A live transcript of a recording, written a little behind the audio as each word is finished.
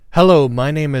Hello,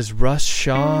 my name is Russ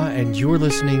Shaw, and you're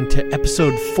listening to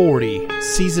episode 40,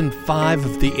 season 5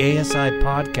 of the ASI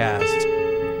podcast.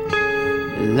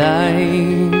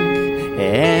 Like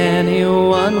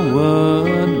anyone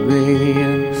would be,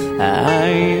 I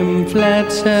am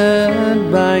flattered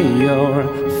by your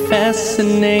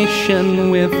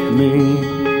fascination with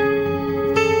me.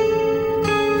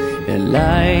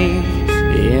 Like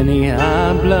any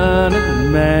hot-blooded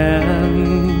man,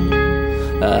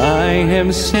 I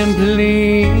have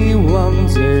simply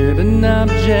wanted an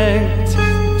object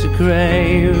to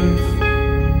crave.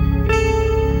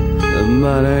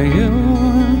 But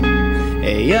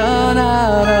you're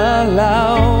not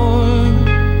allowed.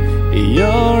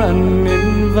 You're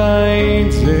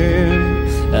uninvited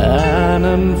and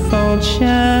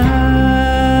unfortunate.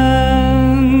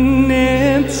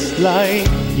 It's like...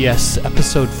 Yes,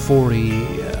 episode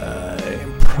 40,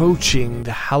 approaching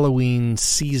the Halloween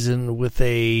season with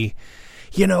I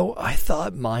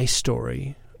thought my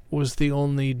story was the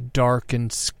only dark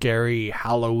and scary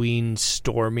Halloween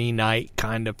stormy night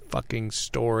kind of fucking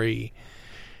story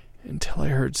until I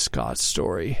heard Scott's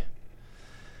story.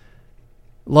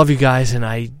 Love you guys, and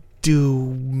I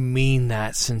do mean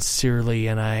that sincerely,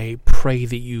 and I pray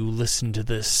that you listen to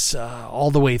this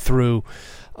all the way through.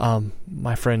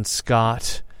 My friend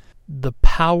Scott, the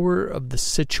power of the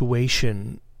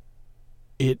situation,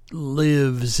 it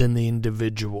lives in the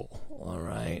individual, all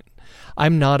right?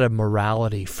 I'm not a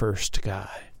morality-first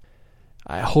guy.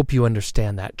 I hope you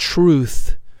understand that.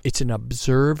 Truth, it's an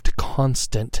observed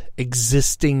constant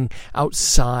existing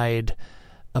outside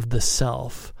of the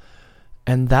self.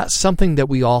 And that's something that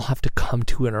we all have to come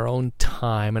to in our own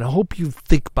time. And I hope you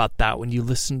think about that when you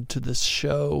listen to this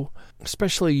show,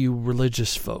 especially you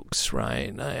religious folks,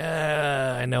 right?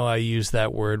 I know I use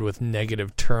that word with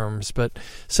negative terms, but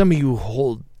some of you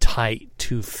hold tight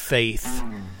to faith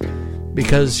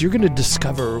because you're going to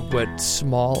discover what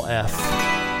small f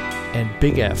and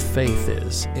big F faith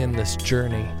is in this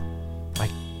journey. I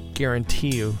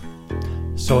guarantee you.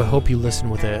 So I hope you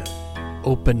listen with an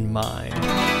open mind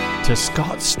to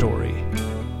Scott's story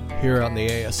here on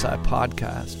the ASI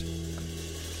podcast.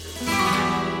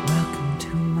 Welcome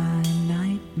to my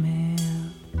nightmare.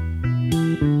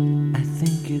 I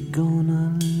think you're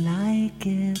gonna like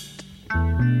it.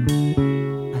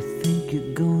 I think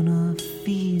you're gonna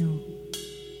feel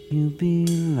you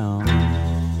belong. A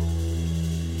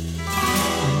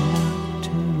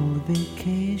nocturnal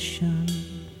vacation,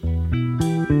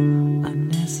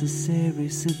 unnecessary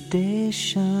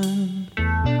sedation.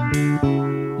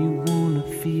 You wanna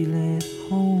feel at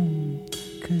home,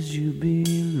 'cause you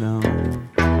belong.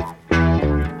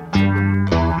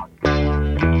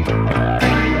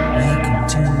 Welcome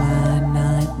to my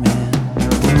nightmare.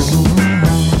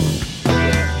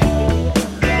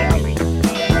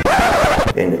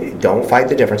 And don't fight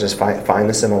the differences, find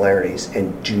the similarities,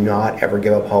 and do not ever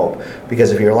give up hope.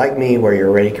 Because if you're like me, where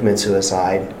you're ready to commit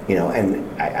suicide, and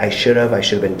I should have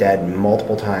been dead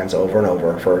multiple times over and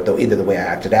over for either the way I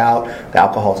acted out, the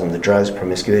alcoholism, the drugs,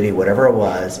 promiscuity, whatever it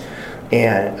was.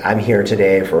 And I'm here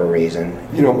today for a reason.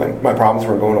 My problems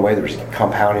weren't going away. They were just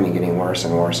compounding and getting worse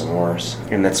and worse and worse.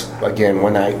 And that's, again,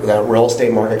 when that real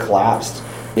estate market collapsed.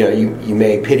 You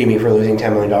may pity me for losing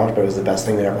 $10 million, but it was the best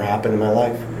thing that ever happened in my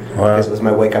life. Wow. Because it was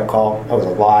my wake-up call. I was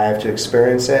alive to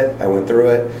experience it. I went through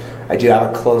it. I do have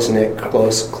a close-knit group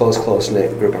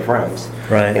of friends.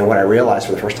 Right. And what I realized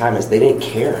for the first time is they didn't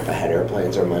care if I had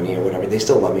airplanes or money or whatever. They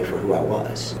still loved me for who I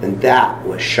was. And that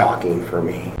was shocking for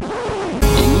me.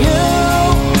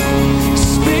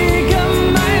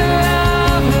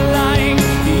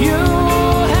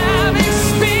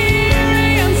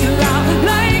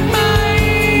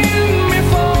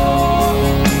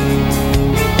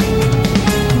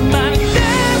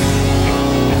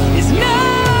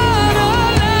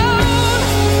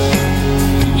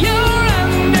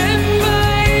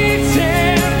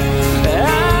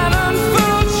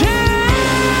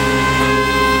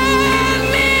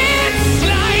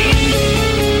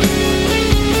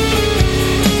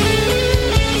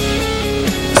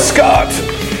 Scott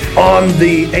on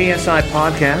the ASI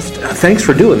podcast. Thanks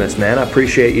for doing this, man. I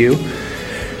appreciate you.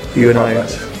 You and I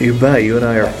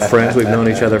are friends. We've known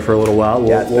each other for a little while.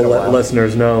 We'll let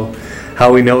listeners know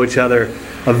how we know each other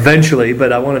eventually.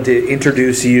 But I wanted to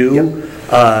introduce you.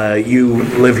 Yep. You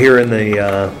live here in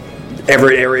the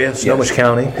Everett area, Snohomish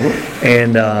County. Mm-hmm.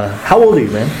 And how old are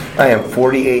you, man? I am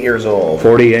 48 years old.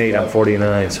 48. I'm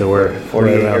 49. So we're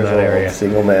 48 around years that old, area.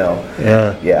 Single male.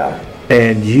 Yeah.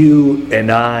 And you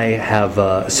and I have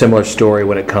a similar story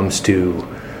when it comes to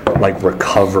like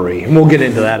recovery. And we'll get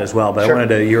into that as well. But sure. I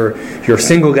wanted to. You're a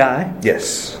single guy.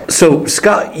 Yes. So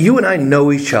Scott, you and I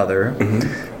know each other.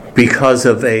 Mm-hmm. because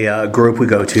of a group we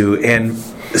go to, and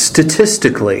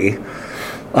statistically,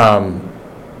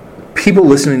 people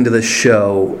listening to this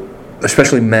show,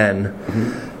 especially men,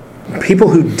 people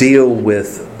who deal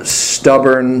with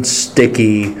stubborn,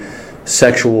 sticky,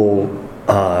 sexual,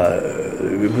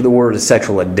 the word is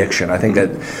sexual addiction. I think that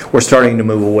we're starting to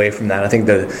move away from that. I think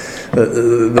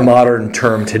the modern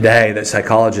term today that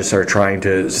psychologists are trying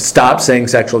to stop saying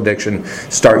sexual addiction,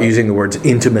 start using the words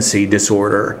intimacy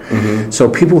disorder. So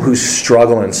people who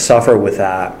struggle and suffer with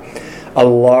that, a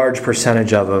large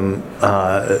percentage of them,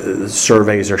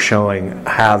 surveys are showing,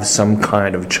 have some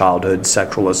kind of childhood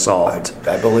sexual assault.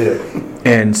 I believe it.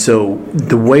 And so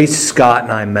the way Scott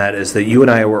and I met is that you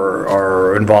and I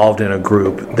are involved in a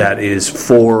group that is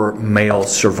for male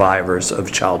survivors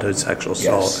of childhood sexual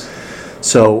assault. Yes.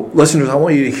 So listeners, I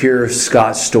want you to hear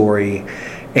Scott's story,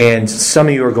 and some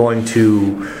of you are going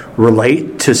to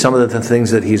relate to some of the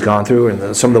things that he's gone through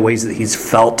and some of the ways that he's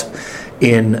felt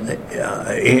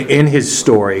in his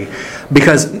story,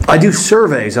 because I do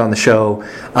surveys on the show,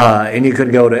 and you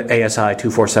can go to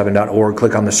asi247.org,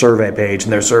 click on the survey page,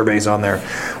 and there's surveys on there.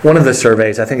 One of the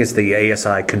surveys, I think it's the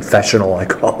ASI confessional, I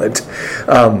call it.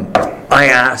 I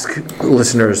ask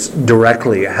listeners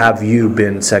directly, have you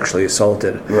been sexually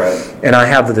assaulted? Right. And I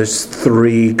have this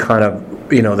three kind of,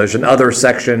 there's another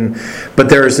section, but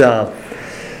there's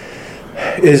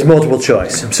is multiple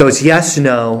choice. So it's yes,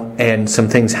 no, and some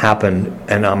things happen,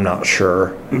 and I'm not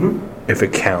sure if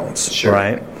it counts, Sure.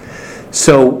 right?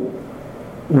 So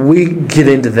we get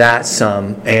into that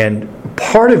some, and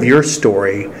part of your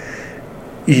story,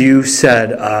 you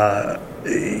said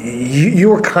you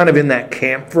were kind of in that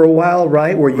camp for a while,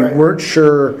 right? Where you weren't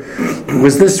sure,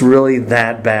 was this really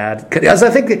that bad? Because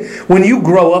I think when you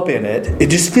grow up in it,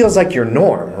 it just feels like your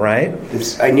norm, right?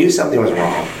 I knew something was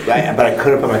wrong, but I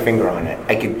couldn't put my finger on it.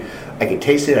 I could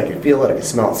taste it, I could feel it, I could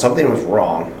smell it. Something was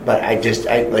wrong, but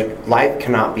life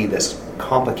cannot be this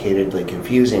complicatedly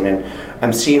confusing. And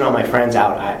I'm seeing all my friends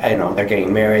out. I know they're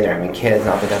getting married, they're having kids.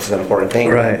 Not that that's an important thing.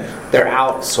 Right. They're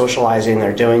out socializing,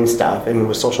 they're doing stuff, and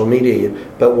with social media.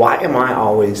 But why am I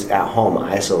always at home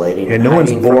isolating? And no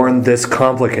one's born this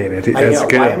complicated. That's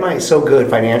good. Why am I so good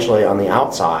financially on the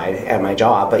outside at my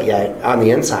job, but yet on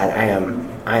the inside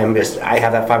I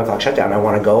have that 5 o'clock shutdown. I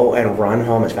want to go and run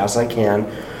home as fast as I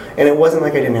can. And it wasn't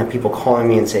like I didn't have people calling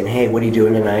me and saying, "Hey, what are you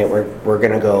doing tonight? We're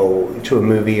going to go to a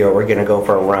movie, or we're going to go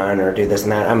for a run, or do this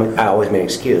and that." I always made an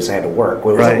excuse. I had to work. It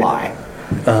was a lie.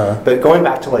 But going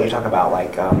back to what you talk about,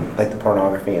 like the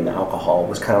pornography and the alcohol,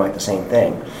 was kind of like the same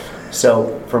thing.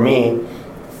 So for me,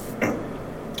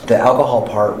 the alcohol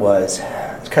part was,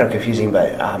 it's kind of confusing,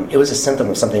 but it was a symptom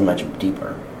of something much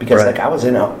deeper. Because I was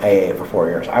in AA for 4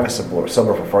 years. I was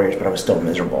sober for 4 years, but I was still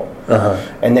miserable.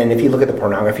 And then if you look at the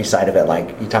pornography side of it,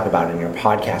 like you talk about in your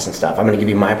podcast and stuff, I'm going to give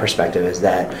you my perspective, is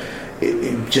that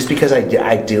just because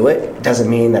I do it doesn't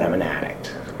mean that I'm an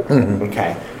addict.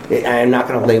 Okay? I'm not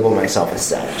going to label myself as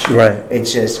such. Right.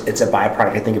 It's a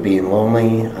byproduct, I think, of being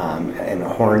lonely and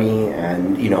horny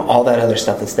and all that other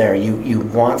stuff that's there. You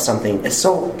want something. That's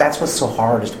what's so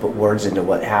hard, is to put words into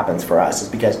what happens for us, is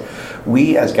because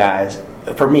we as guys,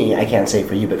 for me, I can't say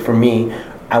for you, but for me,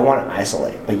 I want to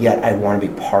isolate, but yet I want to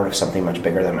be part of something much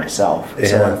bigger than myself. Yeah.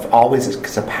 So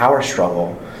it's a power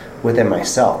struggle within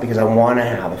myself, because I want to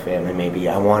have a family, maybe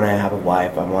I want to have a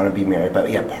wife, I want to be married,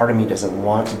 but yet part of me doesn't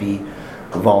want to be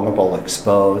vulnerable,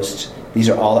 exposed. These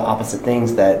are all the opposite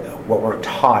things that what we're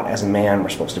taught as a man we're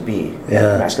supposed to be.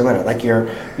 Yeah. Masculinity, like your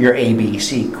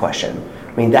ABC question.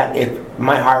 I mean, that if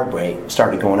my heart rate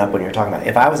started going up when you're talking about,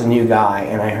 if I was a new guy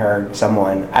and I heard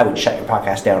someone, I would shut your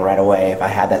podcast down right away if I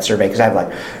had that survey, because I'm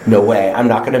like, no way, I'm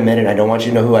not going to admit it. I don't want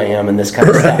you to know who I am and this kind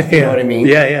of stuff. You know what I mean?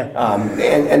 Yeah.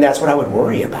 And that's what I would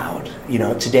worry about.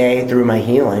 Today through my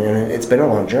healing, and it's been a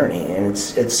long journey, and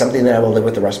it's something that I will live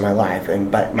with the rest of my life.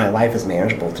 But my life is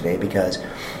manageable today because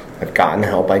I've gotten the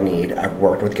help I need. I've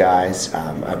worked with guys.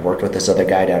 I've worked with this other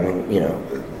guy down in,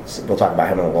 we'll talk about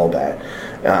him in a little bit.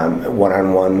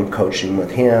 One-on-one coaching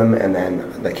with him, and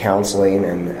then the counseling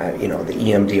and the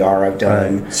EMDR I've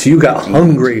done. Right. So you got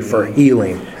hungry for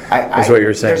healing. Is what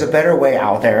you're saying. There's a better way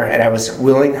out there, and I was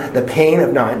willing. The pain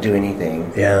of not doing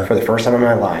anything for the first time in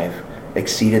my life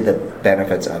exceeded the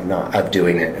benefits of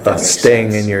doing it. Of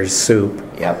staying in your soup.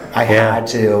 Yep. I had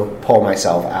to pull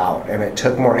myself out, and it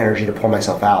took more energy to pull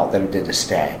myself out than it did to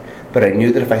stay. But I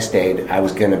knew that if I stayed, I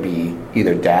was going to be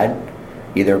either dead,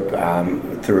 either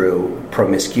through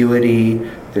promiscuity,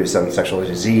 through some sexual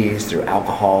disease, through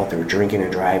alcohol, through drinking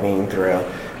and driving, through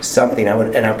something.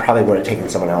 I probably would have taken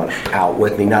someone out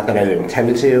with me. Not that I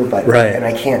intended to, but and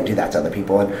I can't do that to other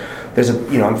people. And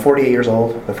I'm 48 years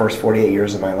old. The first 48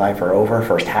 years of my life are over.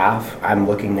 First half, I'm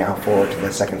looking now forward to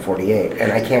the second 48.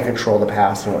 And I can't control the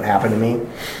past and what happened to me,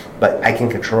 but I can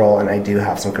control, and I do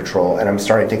have some control, and I'm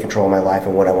starting to take control of my life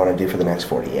and what I want to do for the next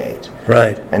 48.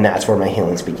 Right. And that's where my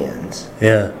healing begins.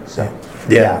 Yeah. So,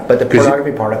 yeah. But the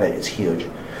pornography part of it is huge.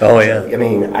 Oh, yeah. I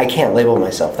mean, I can't label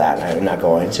myself that, and I'm not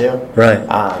going to.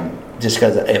 Right. Just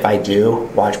because if I do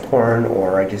watch porn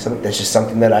or I do something, that's just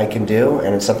something that I can do,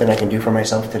 and it's something I can do for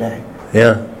myself today.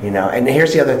 Yeah. You know, and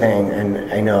here's the other thing,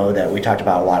 and I know that we talked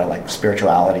about a lot of like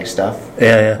spirituality stuff.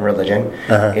 Yeah. Religion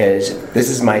is this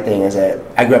is my thing. Is that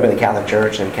I grew up in the Catholic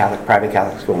Church and private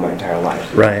Catholic school my entire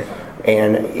life. Right.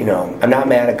 And you know, I'm not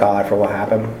mad at God for what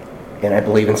happened, and I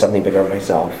believe in something bigger than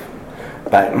myself.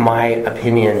 But my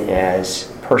opinion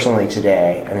is personally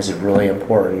today, and this is really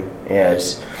important,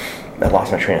 is I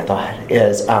lost my train of thought.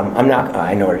 Is I'm not.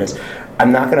 I know what it is.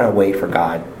 I'm not going to wait for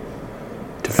God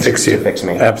to fix you. To fix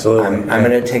me. Absolutely. I'm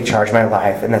going to take charge of my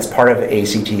life, and that's part of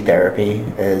ACT therapy.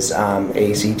 Is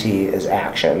ACT is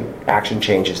action. Action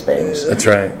changes things. That's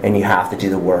right. And you have to do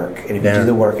the work. And if you do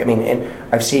the work, I mean,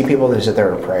 and I've seen people that sit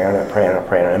there and pray on it, pray on it,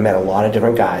 pray on it. I met a lot of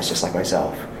different guys just like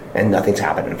myself, and nothing's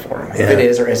happening for them. If it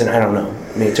is or isn't, I don't know.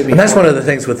 I mean, it took me. And that's one of the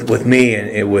things with me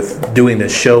and with doing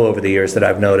this show over the years that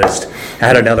I've noticed. I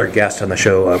had another guest on the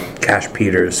show, Cash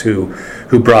Peters, who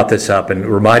brought this up and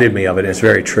reminded me of it. And it's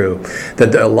very true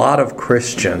that a lot of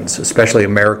Christians, especially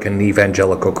American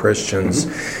evangelical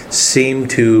Christians, seem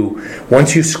to,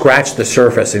 once you scratch the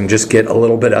surface and just get a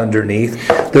little bit underneath,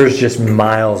 there's just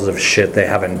miles of shit they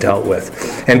haven't dealt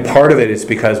with. And part of it is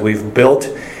because we've built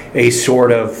a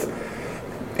sort of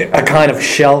a kind of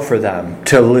shell for them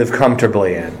to live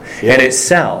comfortably in. And it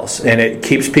sells, and it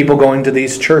keeps people going to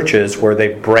these churches where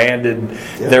they branded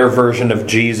their version of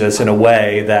Jesus in a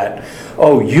way that,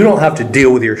 oh, you don't have to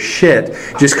deal with your shit,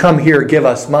 just come here, give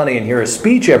us money, and hear a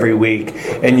speech every week,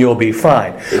 and you'll be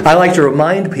fine. I like to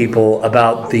remind people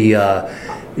about the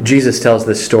Jesus tells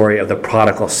this story of the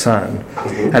prodigal son,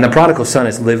 and the prodigal son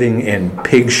is living in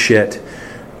pig shit,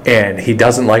 and he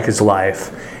doesn't like his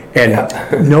life. And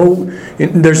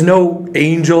there's no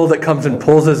angel that comes and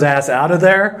pulls his ass out of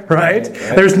there, right?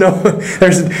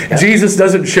 Jesus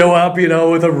doesn't show up,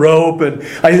 with a rope. And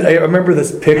I remember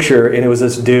this picture, and it was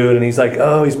this dude, and he's like,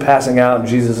 oh, he's passing out, and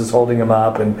Jesus is holding him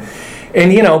up, and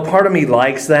part of me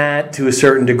likes that to a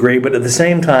certain degree, but at the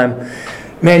same time,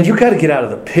 man, you got to get out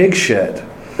of the pig shit.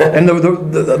 And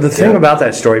the thing about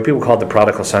that story, people call it the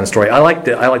prodigal son story. I like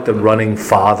the running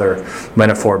father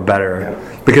metaphor better,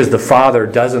 because the father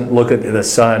doesn't look at the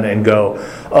son and go,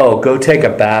 oh, go take a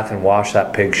bath and wash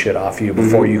that pig shit off you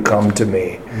before you come to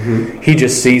me. He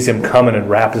just sees him coming and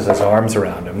wraps his arms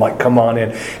around him, like, come on in.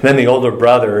 And then the older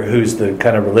brother, who's the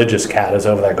kind of religious cat, is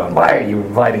over there going, why are you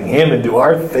inviting him into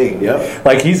our thing?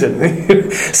 Like he's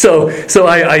a so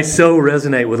I so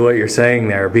resonate with what you're saying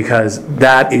there, because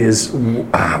that is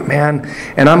man,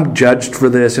 and I'm judged for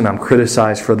this and I'm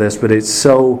criticized for this, but it's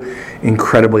so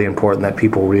incredibly important that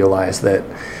people realize that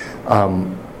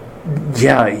I'm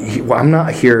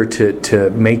not here to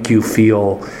make you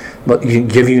feel,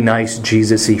 give you nice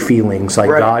Jesus-y feelings like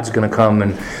God's going to come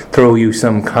and throw you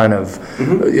some kind of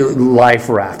life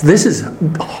raft. This is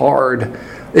hard.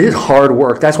 It is hard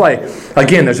work. That's why,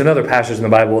 again, there's another passage in the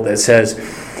Bible that says,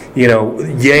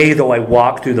 yea, though I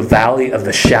walk through the valley of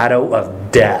the shadow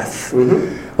of death.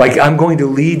 Like, I'm going to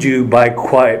lead you by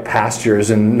quiet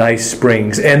pastures and nice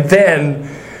springs, and then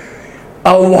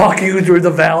I'll walk you through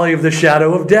the valley of the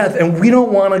shadow of death. And we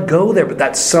don't want to go there, but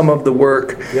that's some of the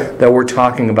work that we're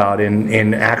talking about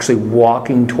in actually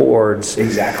walking towards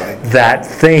that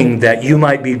thing that you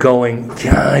might be going,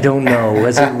 I don't know.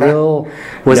 Was it real?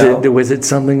 Was it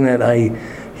something that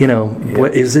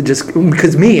what is it? Just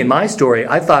because me, in my story,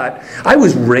 I thought I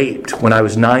was raped when I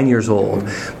was 9 years old,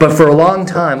 but for a long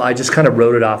time I just kind of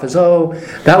wrote it off as,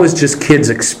 that was just kids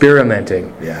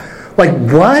experimenting. Like,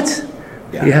 what?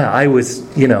 I was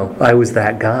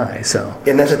that guy. So,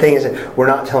 and that's the thing, is that we're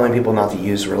not telling people not to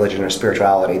use religion or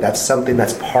spirituality. That's something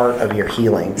that's part of your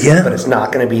healing. But it's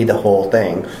not going to be the whole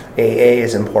thing. AA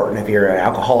is important. If you're an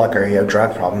alcoholic or you have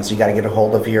drug problems, you got to get a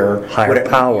hold of your higher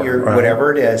power,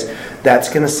 whatever it is. That's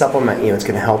going to supplement you. It's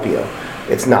going to help you.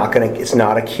 It's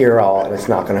not a cure-all, and it's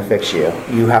not going to fix you.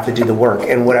 You have to do the work.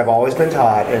 And what I've always been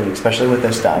taught, and especially with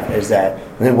this stuff, is that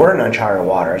we're in uncharted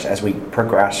waters as we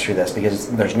progress through this, because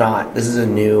this is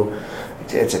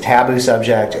it's a taboo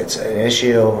subject, it's an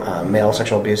issue. Male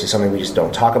sexual abuse is something we just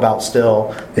don't talk about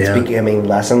still. It's becoming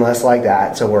less and less like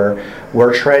that. So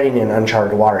we're treading in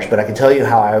uncharted waters. But I can tell you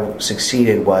how I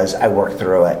succeeded was I worked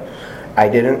through it.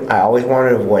 I always wanted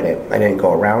to avoid it. I didn't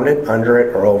go around it, under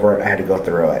it, or over it. I had to go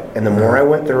through it. And the more I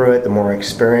went through it, the more I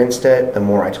experienced it, the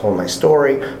more I told my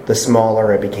story, the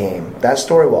smaller it became. That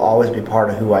story will always be part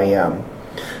of who I am.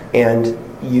 And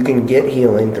you can get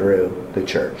healing through the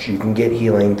church. You can get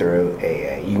healing through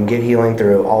AA. You can get healing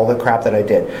through all the crap that I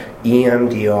did.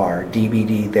 EMDR,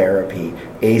 DBT therapy,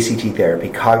 ACT therapy,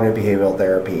 cognitive behavioral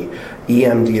therapy,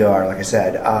 EMDR, like I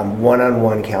said,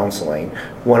 one-on-one counseling,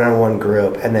 one-on-one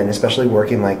group, and then especially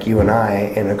working like you and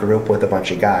I in a group with a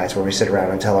bunch of guys where we sit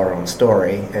around and tell our own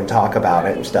story and talk about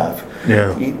it and stuff.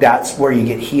 Yeah. That's where you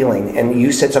get healing. And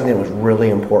you said something that was really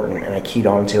important, and I keyed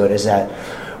on to it, is that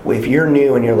if you're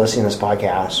new and you're listening to this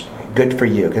podcast, good for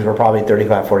you, because we're probably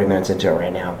 35, 40 minutes into it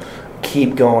right now.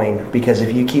 Keep going, because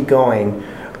if you keep going,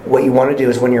 what you want to do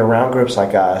is when you're around groups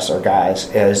like us or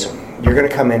guys is you're going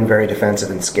to come in very defensive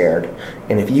and scared.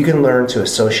 And if you can learn to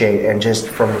associate and just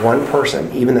from one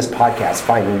person, even this podcast,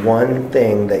 find one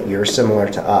thing that you're similar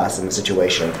to us in the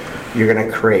situation, you're going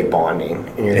to create bonding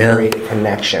and you're going to create a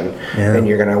connection and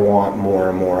you're going to want more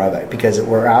and more of it. Because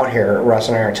we're out here, Russ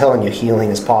and I are telling you healing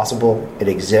is possible. It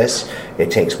exists. It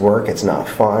takes work. It's not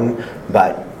fun.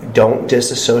 But don't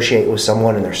disassociate with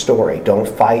someone and their story. Don't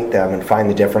fight them and find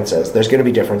the differences. There's going to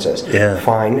be differences.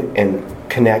 Find and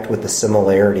connect with the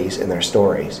similarities in their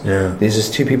stories. These is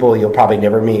two people you'll probably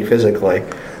never meet physically,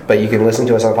 but you can listen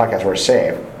to us on the podcast. We're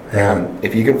safe.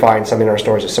 If you can find something in our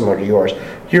stories that's similar to yours,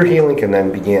 your healing can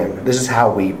then begin. This is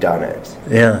how we've done it.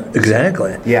 Yeah,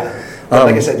 exactly. Yeah.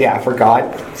 Like I said, I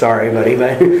forgot. Sorry, buddy,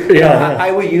 but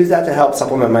I will use that to help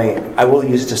supplement I will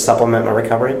use it to supplement my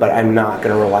recovery, but I'm not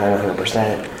going to rely on it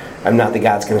 100%. I'm not the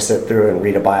guy that's going to sit through and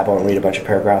read a Bible and read a bunch of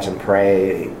paragraphs and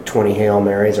pray 20 Hail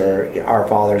Marys or Our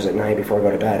Fathers at night before I go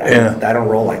to bed. I don't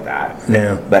roll like that.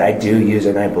 But I do use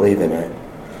it and I believe in it.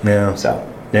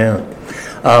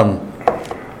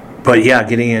 But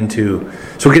getting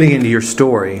into your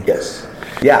story. Yes.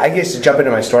 Yeah, I guess to jump into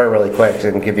my story really quick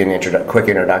and give you an quick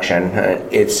introduction.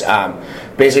 It's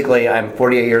basically I'm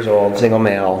 48 years old, single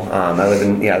male. I live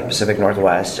in the Pacific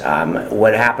Northwest.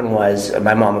 What happened was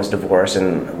my mom was divorced,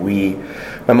 and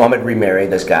my mom had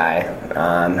remarried this guy.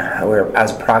 I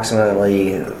was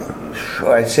approximately,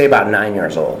 I'd say about 9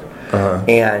 years old,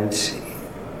 and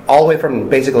all the way from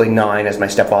basically 9 as my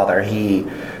stepfather, he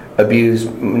abused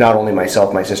not only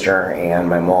myself, my sister, and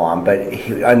my mom, but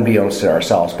unbeknownst to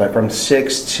ourselves. But from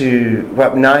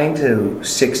 9 to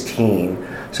 16,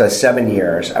 so 7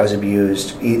 years, I was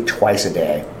abused twice a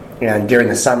day. And during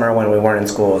the summer when we weren't in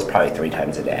school, it was probably 3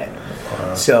 times a day.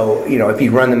 So, if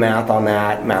you run the math on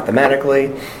that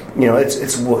mathematically,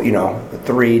 it's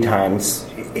 3 times,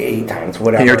 8 times,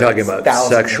 whatever. And you're talking about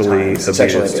sexually abused.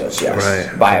 Sexually abused, yes,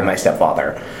 by my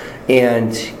stepfather.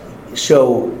 And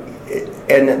so...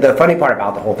 And the funny part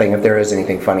about the whole thing, if there is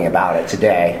anything funny about it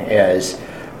today, is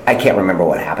I can't remember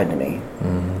what happened to me.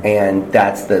 And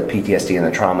that's the PTSD and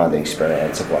the trauma, the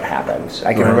experience of what happened.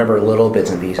 I can remember little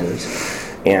bits and pieces.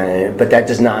 But that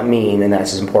does not mean, and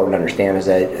that's important to understand, is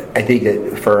that I think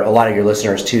that for a lot of your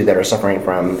listeners, too, that are suffering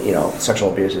from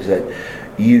sexual abuse, is that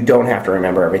you don't have to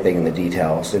remember everything in the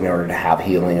details in order to have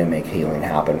healing and make healing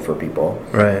happen for people.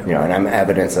 Right. And I'm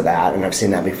evidence of that, and I've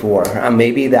seen that before.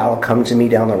 Maybe that'll come to me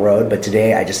down the road, but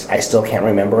today I still can't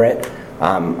remember it.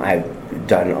 I've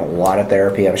done a lot of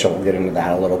therapy. I'm sure we'll get into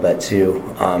that a little bit too.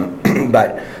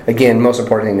 But again, most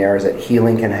important thing there is that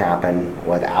healing can happen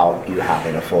without you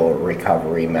having a full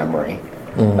recovery memory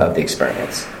of the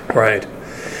experience. Right.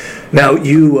 Now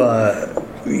you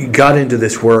got into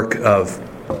this work of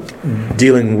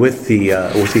dealing with the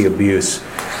abuse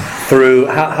through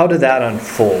how did that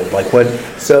unfold? Like what?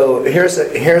 So here's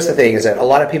the thing, is that a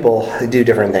lot of people do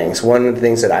different things. One of the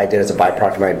things that I did as a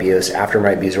byproduct of my abuse after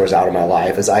my abuser was out of my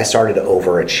life is I started to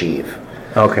overachieve.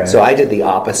 Okay. So I did the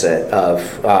opposite of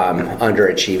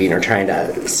underachieving or trying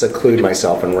to seclude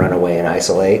myself and run away and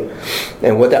isolate.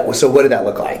 And what did that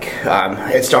look like?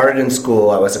 It started in school.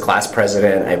 I was a class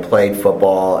president. I played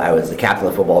football. I was the captain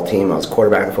of the football team. I was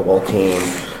quarterback of the football team.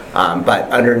 But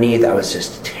underneath, I was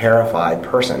just a terrified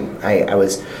person. I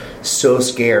was so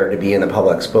scared to be in the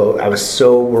public spot. I was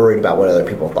so worried about what other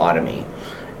people thought of me.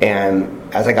 And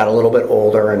as I got a little bit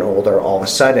older and older, all of a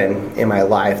sudden in my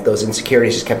life, those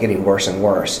insecurities just kept getting worse and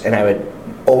worse. And I would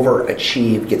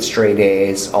overachieve, get straight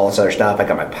A's, all this other stuff. I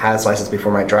got my pilot's license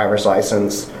before my driver's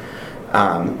license.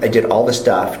 I did all this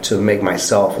stuff to make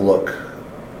myself look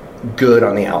good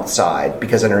on the outside,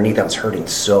 because underneath I was hurting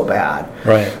so bad.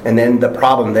 Right. And then the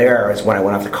problem there is when I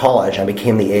went off to college, I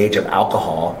became the age of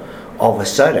alcohol. All of a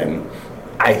sudden,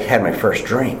 I had my first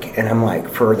drink, and I'm like,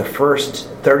 for the first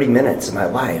 30 minutes of my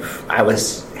life, I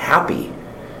was happy.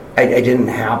 I didn't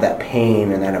have that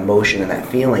pain and that emotion and that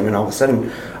feeling, and all of a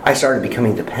sudden I started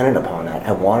becoming dependent upon that.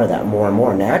 I wanted that more and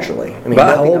more naturally. I mean,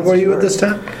 But how old were you at this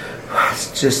time?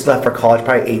 Just left for college,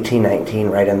 probably 18, 19,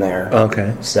 right in there.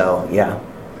 Okay. So, yeah.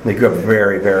 They grew up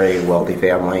very, very wealthy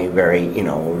family, very,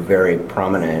 very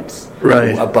prominent,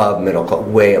 Right. above middle,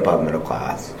 way above middle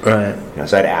class. Right.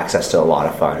 So I had access to a lot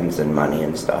of funds and money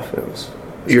and stuff. It was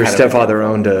Your kind of- stepfather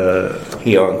owned a...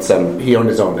 He owned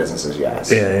his own businesses,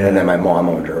 yes. Yeah, yeah. And then my mom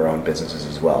owned her own businesses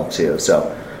as well, too.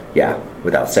 So, yeah,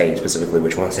 without saying specifically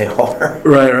which ones they are.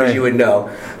 Right, right. You would know.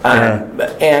 And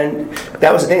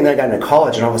that was the thing. Then I got into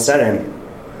college, and all of a sudden,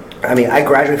 I mean, I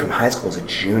graduated from high school as a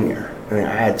junior. I mean,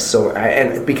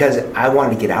 and because I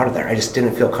wanted to get out of there, I just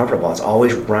didn't feel comfortable. I was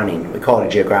always running. We call it a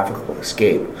geographical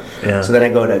escape. Yeah. So then I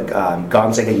go to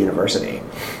Gonzaga University,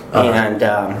 and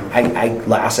I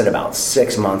lasted about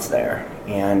 6 months there.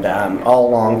 And all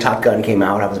along, Top Gun came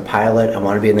out. I was a pilot. I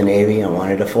wanted to be in the Navy. I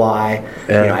wanted to fly.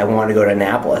 Yeah. I wanted to go to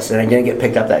Annapolis, and I didn't get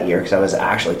picked up that year because I was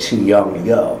actually too young to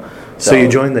go. So you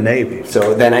joined the Navy.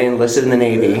 So then I enlisted in the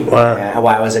Navy. Wow.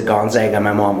 While I was at Gonzaga,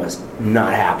 my mom was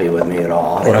not happy with me at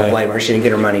all. I don't Right. blame her. She didn't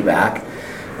get her money back.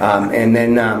 And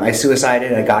then I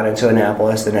suicided. I got into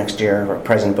Annapolis the next year.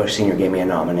 President Bush Sr. gave me a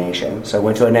nomination. So I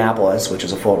went to Annapolis, which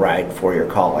was a full ride, 4-year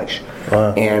college.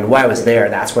 Wow. And while I was there,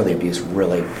 that's where the abuse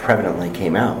really prevalently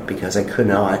came out, because I could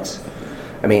not...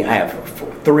 I mean, I have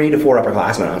 3 to 4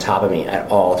 upperclassmen on top of me at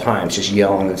all times, just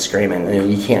yelling and screaming.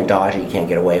 And you can't dodge it, you can't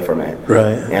get away from it.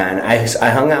 Right. And I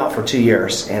hung out for 2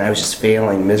 years, and I was just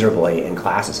failing miserably in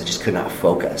classes. I just could not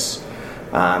focus.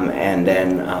 And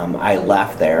then I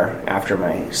left there after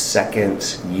my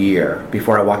second year.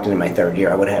 Before I walked into my third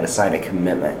year, I would have had to sign a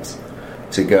commitment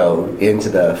to go into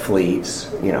the fleet,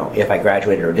 if I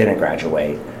graduated or didn't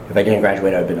graduate. If I didn't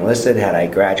graduate, I would have been enlisted. Had I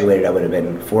graduated, I would have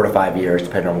been 4 to 5 years,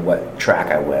 depending on what track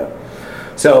I went.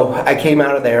 So I came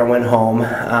out of there, went home,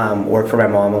 worked for my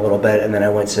mom a little bit, and then I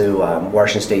went to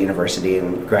Washington State University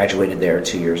and graduated there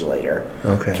 2 years later.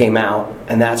 Okay. Came out,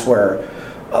 and that's where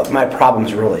my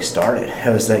problems really started.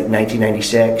 It was like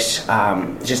 1996.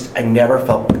 I never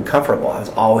felt comfortable. I was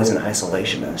always an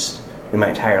isolationist in my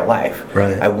entire life.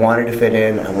 Right. I wanted to fit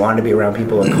in. I wanted to be around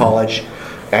people in college.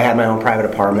 I had my own private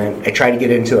apartment. I tried to get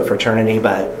into a fraternity,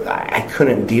 but I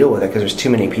couldn't deal with it because there's too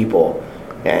many people,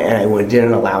 and it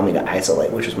didn't allow me to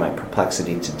isolate, which was my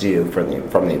perplexity to do from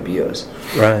the abuse.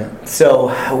 Right. So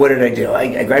what did I do?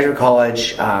 I graduated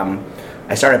college.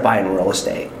 I started buying real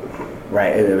estate.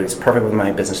 Right, it was perfect with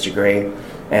my business degree,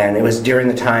 and it was during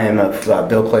the time of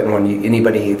Bill Clinton, when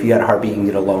if you had a heartbeat, you can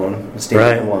get a loan, a state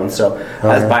Right. loan. So I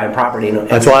was buying property. And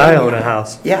That's why I own a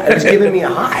house. Yeah, it was giving me a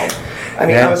high. I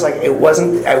mean, Yeah. I was like, I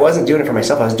wasn't doing it for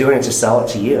myself. I was doing it to sell it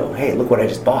to you. Hey, look what I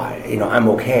just bought. I'm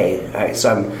okay.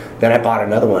 Then I bought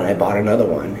another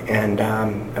one. And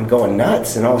I'm going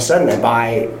nuts. And all of a sudden, I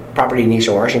buy property in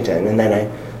Eastern Washington, and then I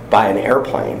buy an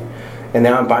airplane. And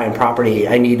now I'm buying property.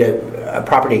 I need a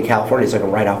property in California so I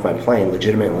can write off my plane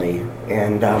legitimately.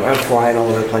 And I'm flying all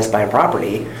over the place buying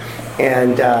property.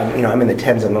 And, I'm in the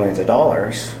tens of millions of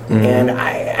dollars. Mm-hmm. And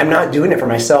I'm not doing it for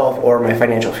myself or my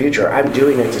financial future. I'm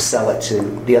doing it to sell it to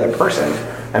the other person.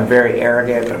 I'm very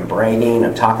arrogant. I'm bragging.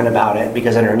 I'm talking about it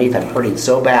because underneath I'm hurting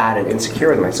so bad and insecure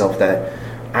with myself that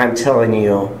I'm telling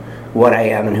you what I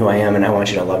am and who I am, and I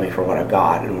want you to love me for what I've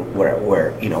got and where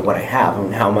what I have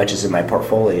and how much is in my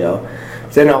portfolio.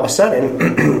 Then all of a sudden,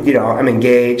 I'm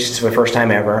engaged for the first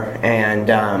time ever, and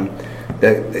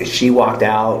she walked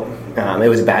out. It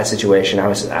was a bad situation. I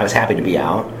was happy to be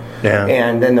out. Yeah.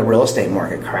 And then the real estate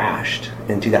market crashed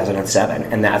in 2007,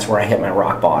 and that's where I hit my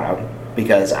rock bottom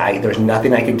because there's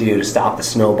nothing I could do to stop the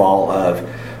snowball of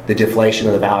the deflation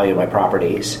of the value of my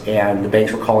properties, and the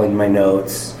banks were calling my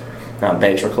notes.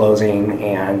 Banks were closing,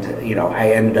 and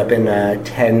I ended up in a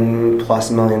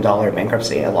 $10+ million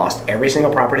bankruptcy. I lost every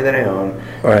single property that I own,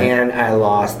 Right. and I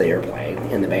lost the airplane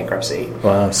in the bankruptcy.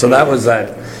 Wow. So that was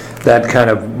that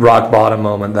kind of rock bottom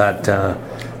moment, that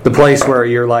the place where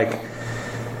you're like,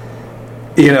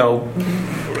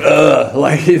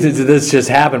 like this just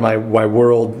happened. My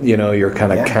world, your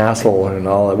kind of Yeah. castle and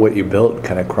all what you built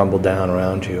kind of crumbled down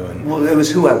around you. And Well, it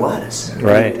was who I was.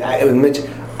 Right.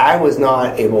 I was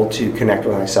not able to connect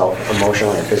with myself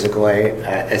emotionally and physically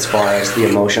as far as the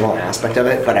emotional aspect of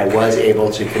it, but I was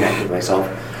able to connect with myself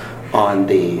on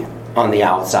the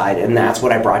outside, and that's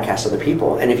what I broadcast to the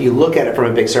people. And if you look at it from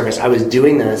a big surface, I was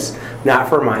doing this not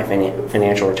for my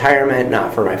financial retirement,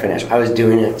 not for my financial. I was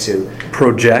doing it to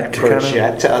project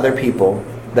to other people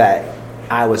that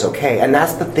I was okay. And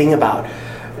that's the thing about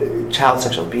child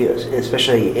sexual abuse,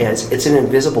 especially it's an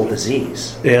invisible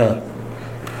disease. Yeah.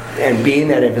 And being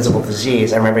that invisible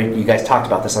disease, I remember you guys talked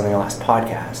about this on the last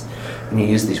podcast. when you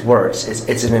use these words,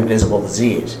 it's an invisible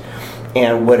disease.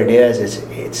 And what it is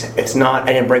it's not,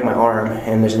 I didn't break my arm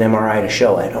and there's an MRI to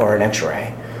show it or an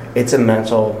x-ray. It's a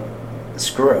mental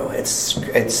screw.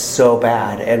 It's so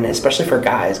bad, and especially for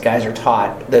guys are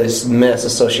taught those myths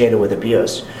associated with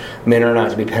abuse. Men are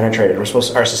not to be penetrated. Our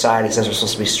society says we're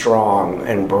supposed to be strong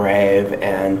and brave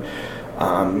and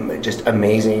just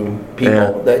amazing people.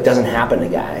 Yeah. That doesn't happen to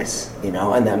guys, and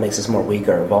that makes us more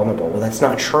weaker or vulnerable. Well, that's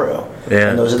not true. Yeah.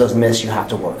 And those are those myths you have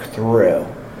to work through.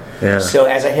 Yeah. So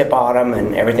as I hit bottom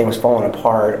and everything was falling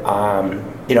apart,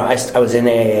 I was in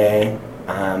AA.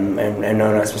 And no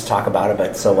one else supposed to talk about it,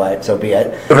 but so what? So be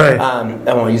it. Right.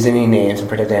 I won't use any names and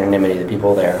protect anonymity of the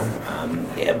people there.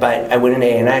 But I went in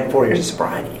AA, and I had 4 years of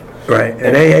sobriety. Right,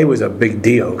 and AA was a big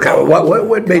deal.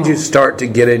 What made you start to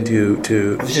get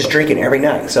into? I was just drinking every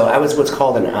night. So I was what's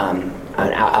called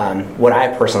what I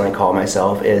personally call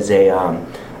myself is a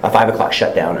 5 o'clock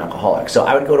shutdown alcoholic. So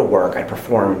I would go to work, I'd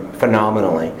perform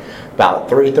phenomenally. About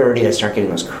 3:30, I'd start getting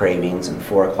those cravings, and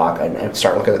 4 o'clock, I'd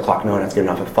start looking at the clock, knowing I was getting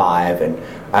off at 5, and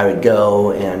I would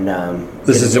go and...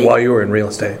 this is while you were in real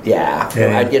estate? Yeah.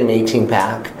 I'd get an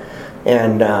 18-pack,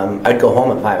 and I'd go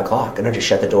home at 5 o'clock, and I'd just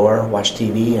shut the door, watch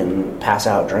TV, and pass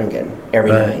out drinking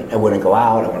every night. I wouldn't go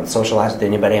out, I wouldn't socialize with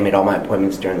anybody, I made all my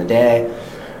appointments during the day.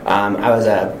 I was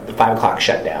a 5 o'clock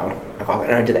shutdown,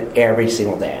 and I did that every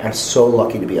single day. I'm so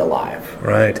lucky to be alive.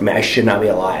 Right. I mean, I should not be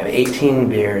alive. 18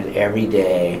 beers every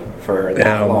day for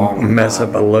that long. Mess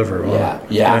up a liver. Huh?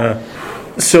 Yeah.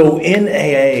 So in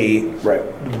AA, Right.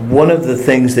 one of the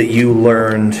things that you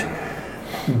learned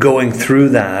going through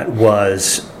that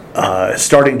was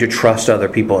starting to trust other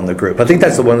people in the group. I think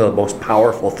that's one of the most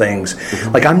powerful things.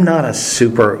 Mm-hmm. Like, I'm not a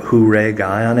super hooray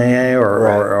guy on AA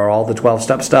or all the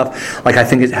 12-step stuff. Like, I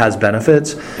think it has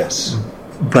benefits. Yes.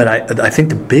 But I think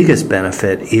the biggest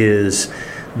benefit is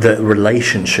the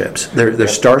relationships. There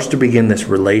starts to begin this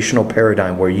relational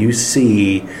paradigm where you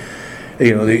see,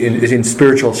 in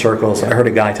spiritual circles. I heard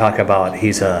a guy talk about,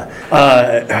 his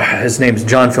name's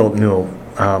John Philip Newell,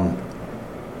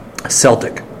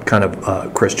 Celtic kind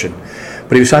of Christian,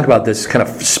 but he was talking about this kind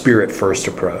of spirit first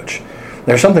approach.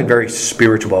 There's something very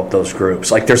spiritual about those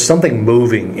groups. Like, there's something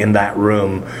moving in that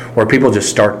room where people just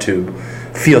start to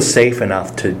feel safe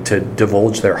enough to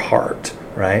divulge their heart,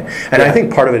 right? And I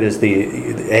think part of it is the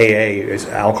AA, is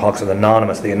Alcoholics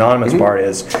Anonymous. The anonymous part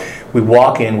is we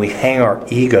walk in, we hang our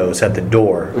egos at the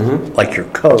door, like your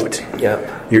coat.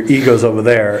 Yep. Your ego's over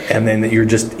there, and then you're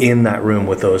just in that room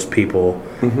with those people,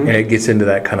 and it gets into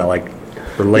that kind of like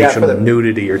relational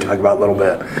nudity you're talking about a little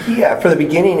bit. Yeah, for the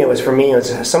beginning, it was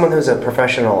someone who's a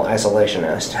professional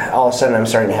isolationist. All of a sudden, I'm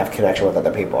starting to have connection with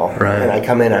other people. Right. And I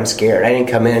come in, I'm scared. I didn't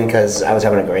come in because I was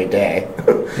having a great day.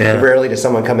 Rarely does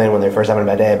someone come in when they're first having a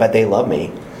bad day, but they love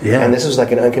me. Yeah. And this was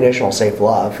like an unconditional, safe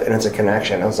love, and it's a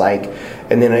connection. I was like,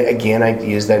 and then again, I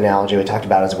used the analogy we talked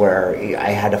about, is where I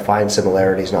had to find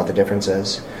similarities, not the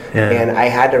differences. Yeah. And I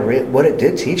had to, what it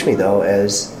did teach me, though,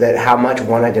 is that how much,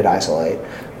 one, I did isolate,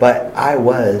 but I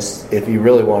was, if you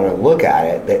really want to look at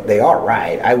it, they are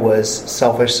right. I was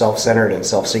selfish, self-centered, and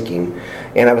self-seeking.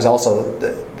 And I was also,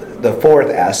 the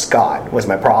fourth S, Scott, was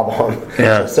my problem.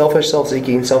 Yeah. So selfish,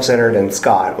 self-seeking, self-centered, and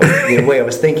Scott was the way I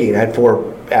was thinking. I had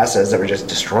 4 S's that were just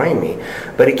destroying me.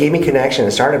 But it gave me connection.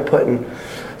 It started putting...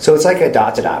 So it's like a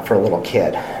dot to dot for a little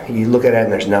kid. You look at it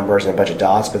and there's numbers and a bunch of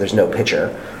dots, but there's no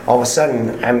picture. All of a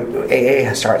sudden,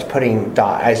 AA starts putting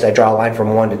dots. I draw a line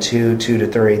from 1 to 2, 2 to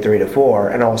 3, 3 to 4,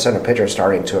 and all of a sudden a picture is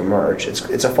starting to emerge.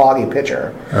 It's a foggy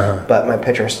picture, but my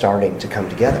picture is starting to come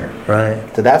together.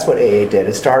 Right. So that's what AA did.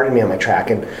 It started me on my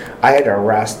track, and I had to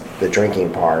arrest the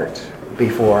drinking part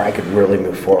before I could really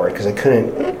move forward, because I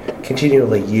couldn't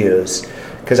continually use...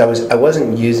 Because I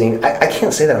wasn't using... I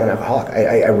can't say that I'm an alcoholic.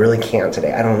 I really can't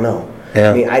today. I don't know. Yeah.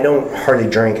 I mean, I don't hardly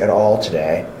drink at all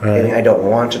today. Right. And I don't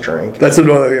want to drink. That's what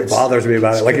bothers me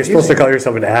about it. Like, you're supposed to call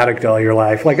yourself an addict all your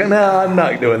life. Like, no, I'm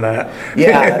not doing that.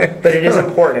 Yeah, but it is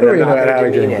important. And I'm not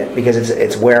going to demean it, because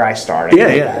it's where I started. Yeah,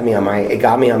 It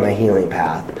got me on my healing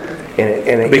path. And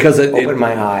it opened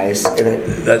my eyes. And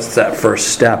that's that first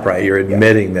step, right? You're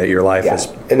admitting that your life is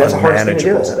and that's the hardest thing to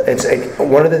do. unmanageable. It's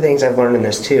one of the things I've learned in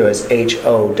this too is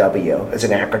HOW. It's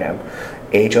an acronym.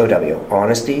 HOW,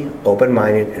 honesty,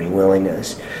 open-minded, and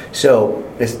willingness. So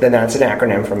then that's an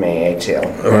acronym from AA too.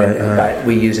 Right, but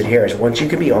we use it here. Is once you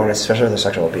can be honest, especially with the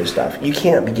sexual abuse stuff, you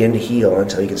can't begin to heal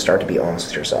until you can start to be honest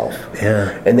with yourself.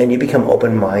 Yeah. And then you become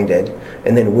open-minded,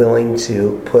 and then willing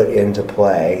to put into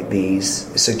play these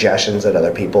suggestions that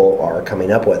other people are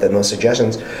coming up with. And those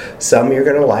suggestions, some you're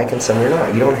going to like and some you're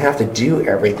not. You don't have to do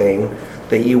everything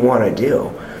that you want to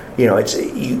do.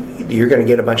 you're going to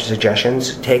get a bunch of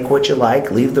suggestions. Take what you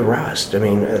like, leave the rest. I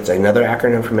mean, it's another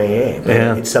acronym from AA.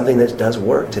 But it's something that does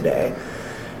work today.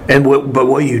 And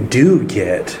what you do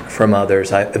get from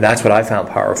others, that's what I found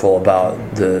powerful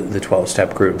about the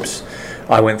 12-step groups.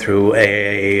 I went through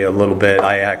AA a little bit.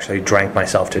 I actually drank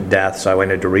myself to death, so I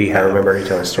went into rehab. I remember you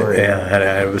telling a story.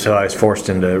 Yeah, so I was forced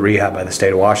into rehab by the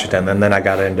state of Washington, and then I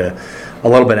got into a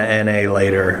little bit of NA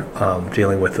later,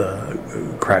 dealing with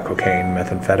crack cocaine,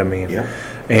 methamphetamine. Yeah.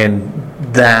 And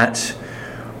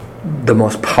the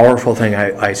most powerful thing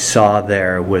I saw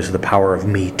there was the power of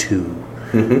Me Too.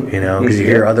 Because you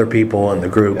hear other people in the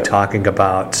group talking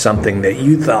about something that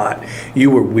you thought you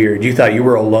were weird, you thought you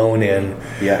were alone in,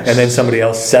 and then somebody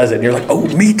else says it, and you're like, "Oh,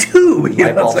 me too!"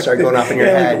 Light bulbs start going off in your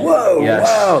head. Like, whoa,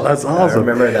 wow, that's awesome. I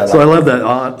remember that. So I love that.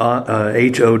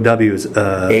 HOW's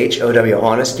HOW,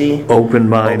 honesty,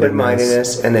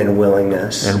 open-mindedness, and then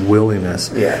willingness.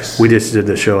 Yes. We just did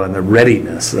the show on the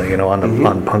readiness,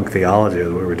 on punk theology.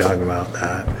 We were talking about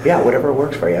that. Yeah, whatever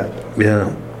works for you.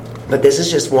 Yeah. But this is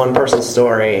just one person's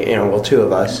story, two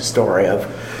of us, story of,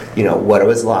 what it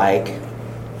was like.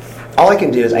 All I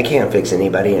can do is I can't fix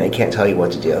anybody, and I can't tell you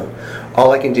what to do.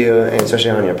 All I can do, and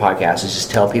especially on your podcast, is just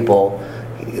tell people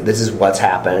this is what's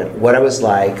happened, what it was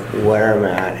like, where I'm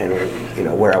at, and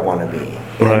where I want to be.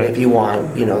 And if you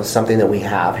want, something that we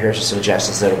have, here's some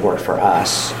suggestions that have worked for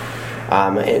us.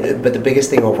 But the biggest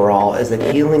thing overall is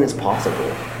that healing is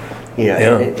possible.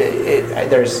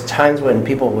 There's times when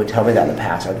people would tell me that in the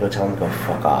past. I'd go tell them to go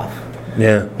fuck off.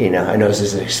 Yeah. I know this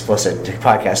is an explicit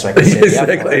podcast, so I can say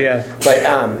exactly. Yeah. But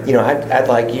I'd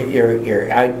like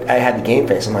I had the game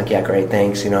face. I'm like, yeah, great,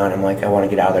 thanks. And I'm like, I want to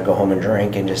get out of there, go home and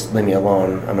drink, and just leave me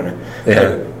alone. I'm gonna.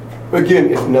 Yeah.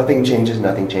 Again, if nothing changes,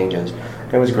 nothing changes.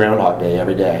 It was Groundhog Day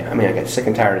every day. I mean, I get sick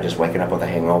and tired of just waking up with a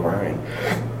hangover and.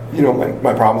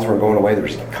 My problems were going away. They were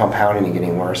just compounding and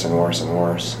getting worse and worse and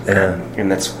worse. Yeah. And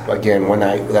that's, again, when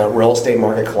that real estate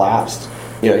market collapsed,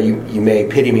 you may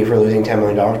pity me for losing $10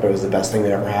 million, but it was the best thing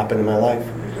that ever happened in my life.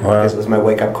 Wow. Because it was my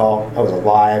wake-up call. I was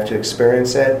alive to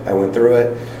experience it. I went through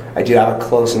it. I do have a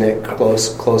close-knit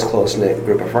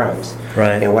group of friends.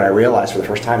 Right. And what I realized for the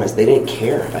first time is they didn't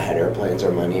care if I had airplanes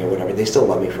or money or whatever. They still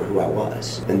loved me for who I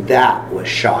was. And that was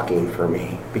shocking for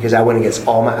me because I went against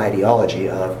all my ideology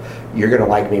of you're going to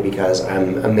like me because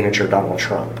I'm a miniature Donald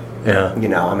Trump. Yeah. You're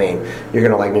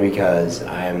going to like me because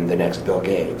I'm the next Bill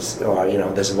Gates, or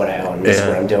this is what I own, this is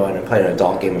what I'm doing. I'm playing an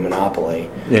adult game of Monopoly.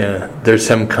 Yeah. There's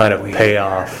some kind of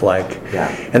payoff,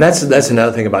 and that's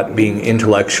another thing about being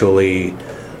intellectually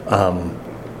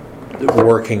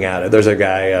working at it. There's a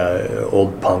guy,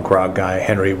 old punk rock guy,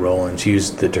 Henry Rollins,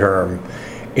 used the term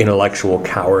intellectual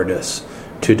cowardice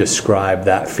to describe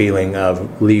that feeling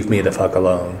of leave me the fuck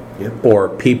alone. Yep. Or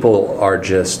people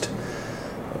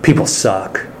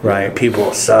suck, right?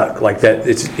 People suck. Like that,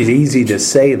 it's easy to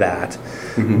say that,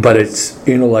 but it's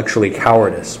intellectually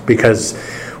cowardice because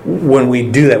when we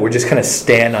do that, we're just kind of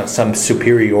stand on some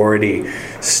superiority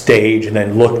stage and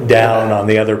then look down on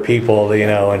the other people,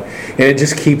 and it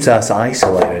just keeps us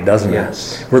isolated, doesn't it?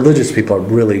 Yes. Religious people are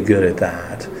really good at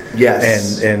that.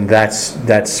 Yes. And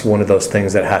that's one of those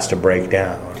things that has to break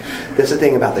down. That's the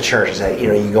thing about the church is that,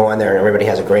 you go in there and everybody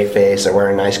has a great face, they're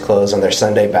wearing nice clothes on their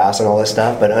Sunday best and all this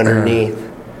stuff, but underneath,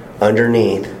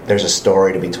 there's a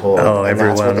story to be told. Oh, and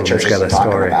that's what the church is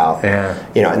talking about. Yeah.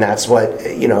 And that's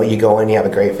what, you go in, you have a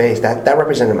great face. That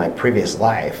represented my previous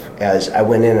life. As I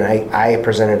went in and I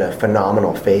presented a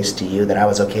phenomenal face to you that I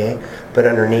was okay, but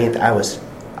underneath I was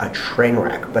a train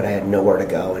wreck, but I had nowhere to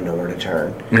go and nowhere to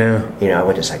turn. Yeah. I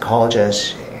went to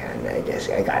psychologists, and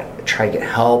I tried to get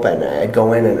help, and I'd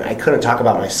go in and I couldn't talk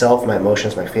about myself, my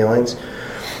emotions, my feelings,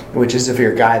 which is, if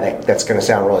you're a guy, that's going to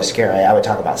sound really scary. I would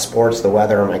talk about sports, the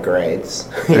weather, and my grades.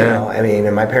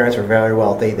 And my parents were very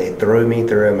wealthy. They threw me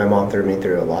through, my mom threw me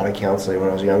through a lot of counseling when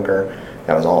I was younger.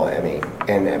 That was all,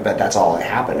 but that's all that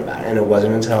happened about it. And it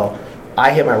wasn't until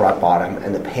I hit my rock bottom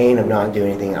and the pain of not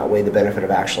doing anything outweighed the benefit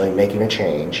of actually making a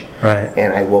change. Right.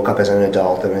 And I woke up as an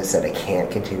adult and I said, I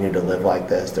can't continue to live like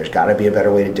this. There's got to be a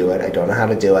better way to do it. I don't know how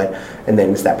to do it. And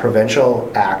then it's that provincial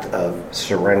act of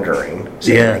surrendering.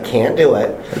 So I can't do it.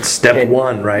 It's step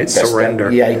one, right?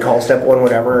 Surrender. You call step one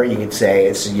whatever. You could say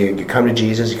it's you come to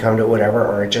Jesus, you come to whatever,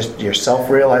 or just your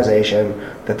self-realization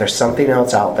that there's something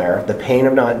else out there. The pain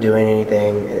of not doing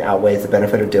anything outweighs the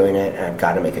benefit of doing it, and I've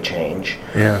got to make a change.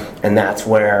 Yeah. And that's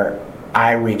where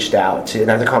I reached out to, and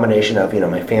that's a combination of,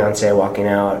 my fiance walking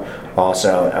out,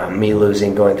 also me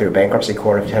going through bankruptcy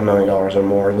court of $10 million or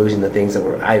more, losing the things that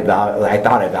I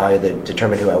thought I valued that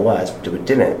determined who I was, but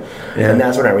didn't. Yeah. And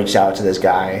that's when I reached out to this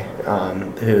guy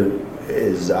who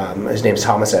is, his name's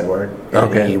Thomas Edward.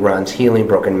 And he runs Healing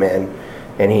Broken Men.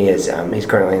 and he's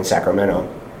currently in Sacramento,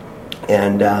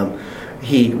 and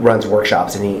he runs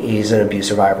workshops, and he's an abuse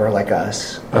survivor like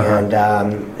us.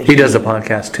 And he does the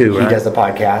podcast too, right? He does the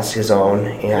podcast, his own,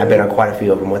 and I've been on quite a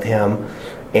few of them with him.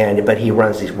 But he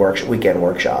runs these weekend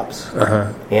workshops.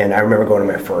 And I remember going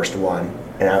to my first one,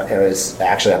 and it was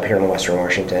actually up here in Western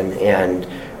Washington, and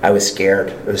I was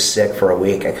scared. I was sick for a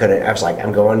week. I was like,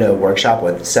 I'm going to a workshop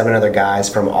with 7 other guys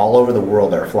from all over the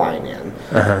world that are flying in.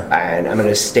 And I'm going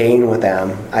to stay in with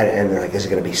them. And they're like, is it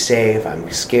going to be safe?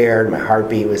 I'm scared. My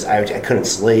heartbeat was, I couldn't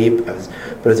sleep. But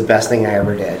it was the best thing I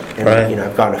ever did. And,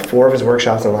 I've gone to 4 of his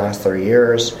workshops in the last 3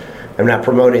 years. I'm not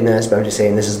promoting this, but I'm just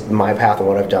saying this is my path of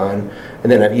what I've done.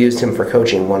 And then I've used him for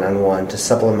coaching one-on-one to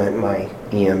supplement my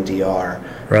EMDR.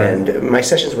 Right. And my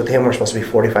sessions with him were supposed to be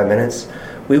 45 minutes.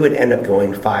 We would end up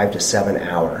going 5 to 7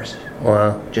 hours.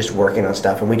 Wow. Just working on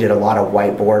stuff. And we did a lot of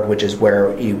whiteboard, which is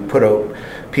where you put a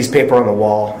piece of paper on the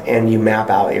wall and you map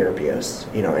out your abuse.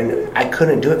 And I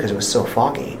couldn't do it because it was so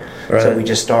foggy. Right. So we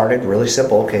just started really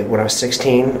simple. Okay, when I was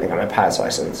 16, I got my pilot's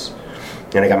license.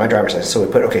 And I got my driver's license. So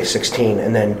we put, 16.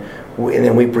 And then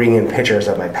we bring in pictures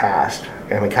of my past.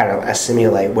 And we kind of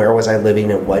assimilate where was I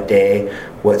living and what day,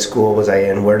 what school was I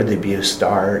in, where did the abuse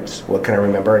start, what can I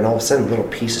remember, and all of a sudden little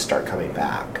pieces start coming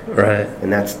back. Right.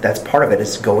 And that's part of it.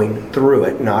 It's going through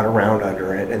it, not around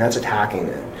under it, and that's attacking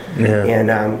it. Yeah.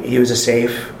 And it was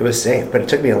safe, but it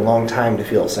took me a long time to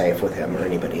feel safe with him or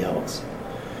anybody else.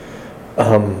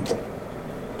 And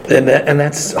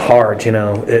that's hard,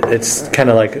 It's kind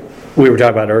of like we were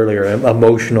talking about earlier,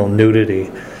 emotional nudity.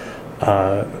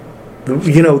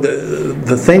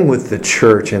 The thing with the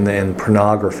church and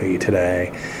pornography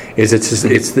today is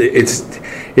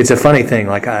it's a funny thing.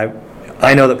 Like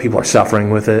I know that people are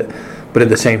suffering with it, but at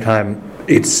the same time,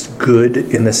 it's good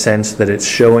in the sense that it's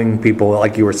showing people,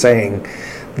 like you were saying,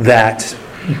 that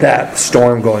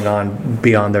storm going on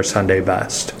beyond their Sunday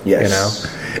best. Yes.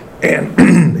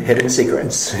 And hidden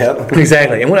secrets. Yep.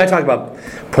 Exactly. And when I talk about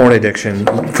porn addiction,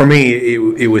 for me,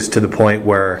 it was to the point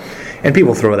where, and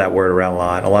people throw that word around a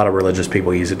lot. A lot of religious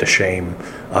people use it to shame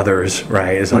others,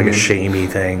 right? It's like a shamey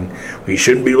thing. Well, you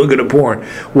shouldn't be looking at porn.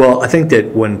 Well, I think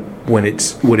that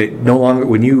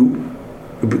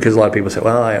because a lot of people say,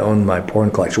 well, I own my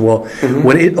porn collection. Well,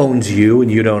 when it owns you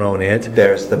and you don't own it,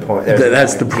 there's the point.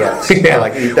 That's the point. Yes. Yeah.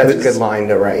 That's a good line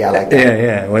to write. Yeah, I like that.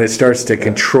 Yeah. When it starts to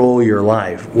control your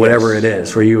life, whatever it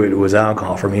is. For you, it was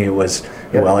alcohol. For me, it was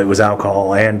it was alcohol.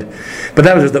 But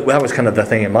that was kind of the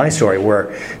thing in my story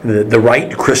where the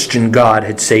right Christian God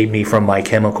had saved me from my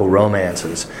chemical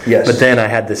romances. Yes. But then I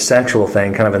had this sexual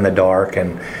thing kind of in the dark,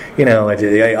 and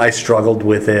I struggled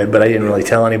with it, but I didn't really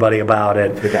tell anybody about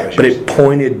it. But it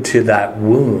pointed to that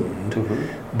wound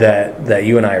that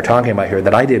you and I are talking about here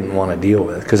that I didn't want to deal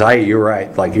with. Because you're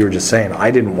right, like you were just saying,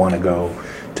 I didn't want to go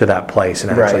to that place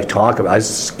and actually talk about it. I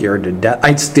was scared to death.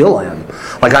 I still am.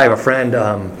 Like I have a friend,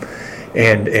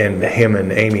 and him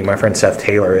and Amy, my friend Seth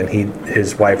Taylor, and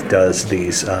his wife does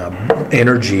these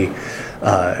energy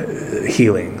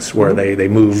healings where they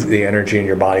move the energy in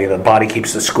your body. The body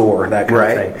keeps the score, that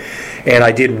kind of thing. And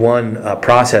I did one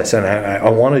process, and I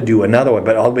want to do another one,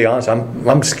 but I'll be honest,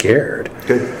 I'm scared.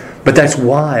 Good. But that's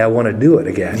why I want to do it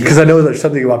again, because I know there's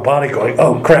something in my body going,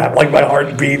 oh crap, like my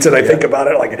heart beats, and I think about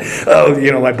it like,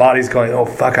 my body's going, oh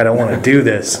fuck, I don't want to do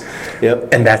this.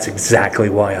 Yep. And that's exactly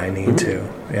why I need to.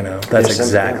 That's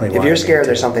exactly why. If you're scared,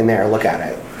 there's something there. Look at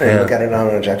it. Look at it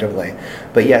non-objectively.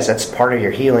 But yes, that's part of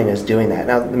your healing is doing that.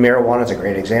 Now, marijuana is a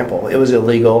great example. It was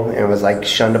illegal and it was like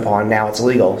shunned upon. Now it's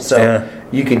legal, so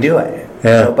you can do it.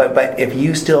 Yeah. So, but if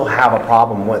you still have a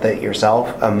problem with it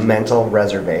yourself, a mental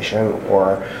reservation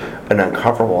or an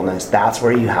uncomfortableness, that's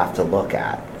where you have to look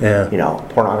at. Yeah.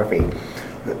 Pornography.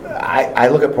 I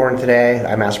look at porn today.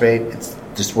 I masturbate. It's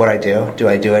just what I do. Do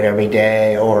I do it every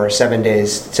day or 7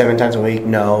 times a week?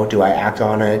 No. Do I act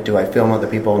on it? Do I film other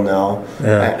people? No.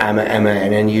 Yeah. I'm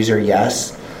an end user.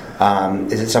 Yes.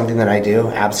 Is it something that I do?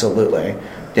 Absolutely.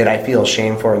 Did I feel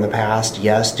shame for it in the past?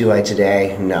 Yes. Do I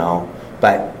today? No.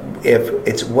 But if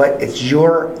it's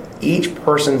each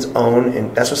person's own,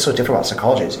 and that's what's so different about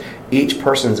psychology is each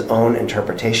person's own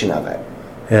interpretation of it.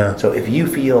 Yeah. So if you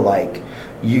feel like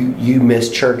you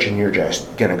miss church and you're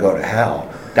just gonna go to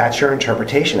hell, that's your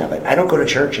interpretation of it. I don't go to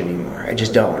church anymore. I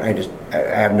just don't. I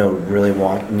have no really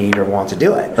need or want to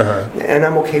do it, and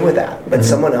I'm okay with that. But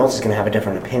someone else is going to have a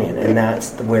different opinion, and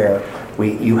that's where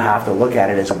you have to look at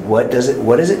it as what is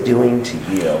it doing to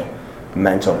you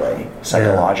mentally,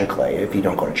 psychologically, if you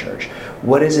don't go to church?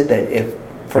 What is it that if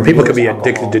for people could be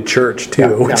addicted to church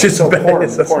too, which is so bad. porn.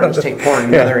 Let's take porn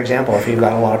another example. If you've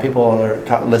got a lot of people that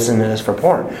are listening to this for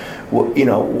porn,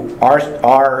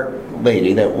 our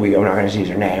lady that I'm not going to use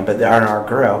her name, but on our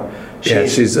group.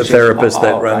 She's a therapist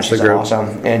that runs the group.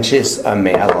 Awesome, and she's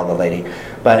amazing. I love the lady,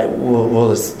 but we'll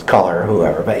just call her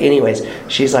whoever. But anyways,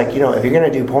 she's like, if you're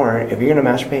going to do porn, if you're going to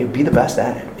masturbate, be the best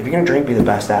at it. If you're going to drink, be the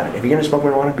best at it. If you're going to smoke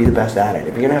marijuana, be the best at it.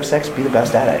 If you're going to have sex, be the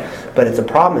best at it. But the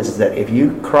problem is that if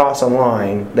you cross a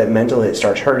line that mentally it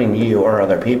starts hurting you or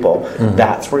other people,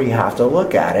 that's where you have to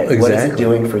look at it. Exactly. What is it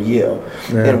doing for you?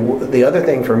 Yeah. And the other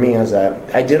thing for me is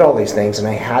that I did all these things, and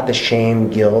I had the shame,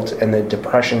 guilt, and the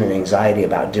depression and anxiety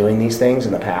about doing these things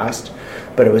in the past.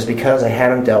 But it was because I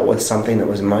hadn't dealt with something that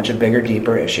was much a bigger,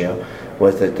 deeper issue,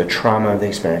 with the trauma of the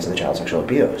experience of the child sexual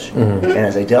abuse. And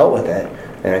as I dealt with it,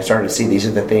 and I started to see these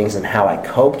are the things and how I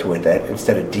coped with it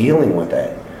instead of dealing with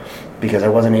it, because I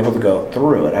wasn't able to go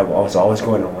through it. I was always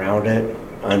going around it,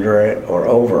 under it, or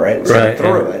over it instead of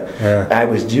through it. Yeah. I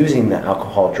was using the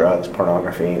alcohol, drugs,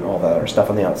 pornography, all the other stuff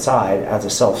on the outside as a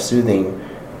self-soothing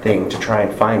thing to try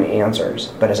and find answers.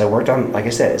 But as I worked on, like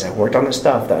I said, as I worked on the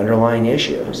stuff, the underlying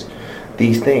issues,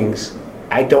 these things,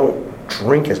 I don't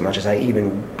drink as much as I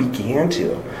even began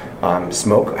to.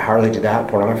 Smoke, hardly did that.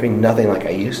 Pornography, nothing like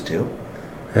I used to.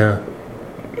 Yeah.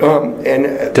 And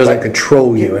it doesn't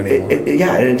control you anymore.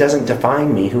 And it doesn't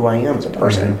define me, who I am as a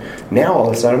person. Now, all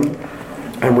of a sudden,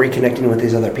 I'm reconnecting with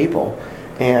these other people.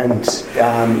 And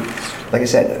like I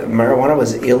said, marijuana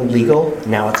was illegal.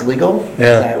 Now it's legal.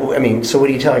 Yeah. I mean, so what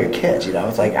do you tell your kids?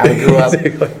 It's like I grew up.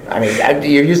 I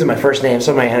mean, you're using my first name,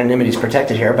 so my anonymity is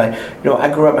protected here. But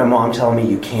I grew up. My mom telling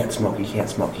me you can't smoke, you can't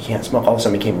smoke, you can't smoke. All of a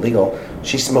sudden, it became legal.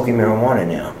 She's smoking marijuana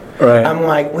now. Right. I'm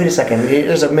like, wait a second.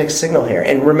 There's a mixed signal here.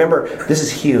 And remember, this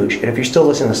is huge. And if you're still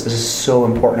listening to this is so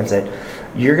important. Is that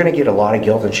you're going to get a lot of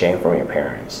guilt and shame from your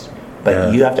parents.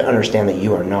 But you have to understand that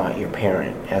you are not your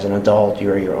parent. As an adult, you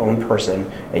are your own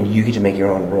person, and you get to make your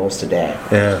own rules today.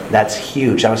 Yeah. That's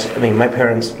huge. My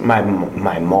parents, my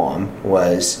mom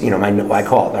was, I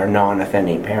call it our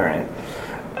non-offending parent,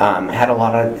 had a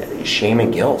lot of shame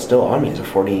and guilt still on me as a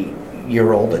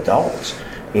 40-year-old adult.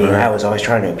 I was always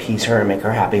trying to appease her and make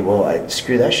her happy. Well,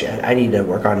 screw that shit. I need to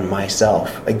work on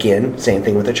myself. Again, same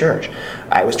thing with the church.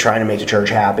 I was trying to make the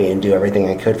church happy and do everything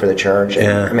I could for the church. And,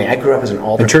 I mean, I grew up as an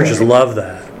altar boy. The churches love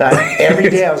that. Every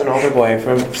day I was an altar boy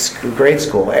from grade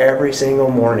school, every single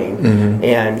morning.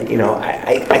 And,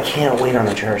 I can't wait on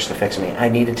the church to fix me. I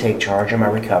need to take charge of my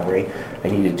recovery. I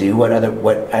need to do and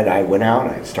I went out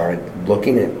and I started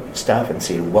looking at stuff and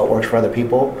seeing what works for other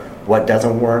people, what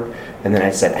doesn't work. And then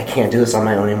I said, I can't do this on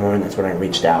my own anymore. And that's when I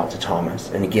reached out to Thomas.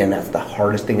 And again, that's the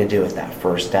hardest thing to do, is that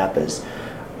first step is,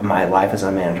 my life is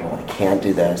unmanageable. I can't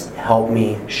do this. Help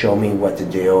me, show me what to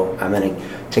do. I'm going to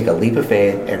take a leap of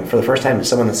faith. And for the first time,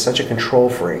 someone that's such a control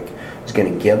freak is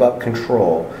going to give up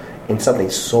control in something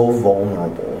so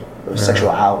vulnerable,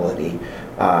 sexuality,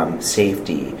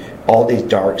 safety, all these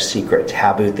dark, secret,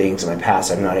 taboo things in my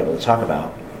past I'm not able to talk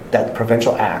about. That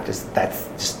provincial act,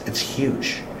 it's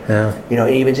huge. Yeah.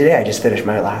 Even today, I just finished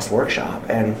my last workshop,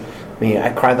 and I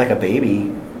cried like a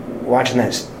baby watching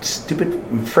that stupid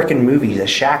frickin' movie, The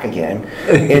Shack, again.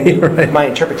 And right. My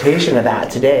interpretation of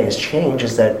that today has changed,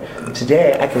 is that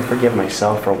today I can forgive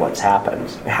myself for what's happened.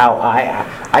 How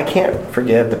I can't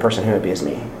forgive the person who abused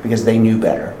me, because they knew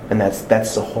better, and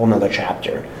that's a whole nother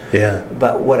chapter. Yeah.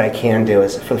 But what I can do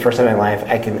is, for the first time in my life,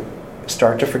 I can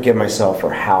start to forgive myself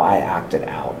for how I acted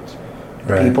out.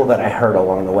 Right. People that I hurt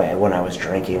along the way, when I was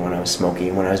drinking, when I was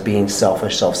smoking, when I was being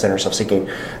selfish, self-centered, self-seeking.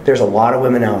 There's a lot of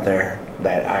women out there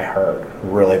that I hurt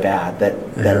really bad, that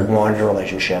wanted a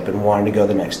relationship and wanted to go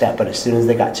the next step. But as soon as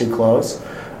they got too close,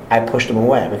 I pushed them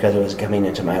away, because it was coming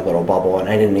into my little bubble, and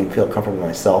I didn't even feel comfortable with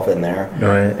myself in there.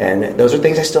 Right. And those are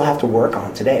things I still have to work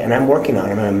on today, and I'm working on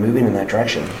them, and I'm moving in that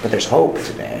direction. But there's hope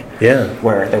today. Yeah.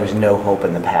 Where there was no hope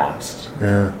in the past.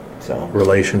 Yeah. So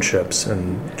relationships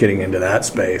and getting into that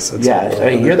space.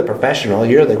 You're the professional.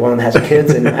 You're the one that has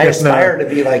kids, and I aspire to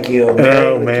be like you.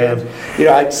 Oh man, and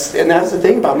that's the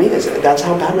thing about me, is that's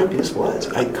how bad my abuse was.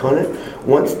 I couldn't.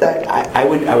 Once that, I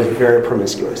was very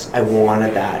promiscuous. I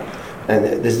wanted that, and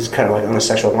this is kind of like on the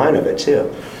sexual line of it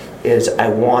too. Is I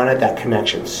wanted that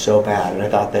connection so bad, and I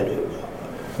thought that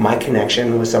my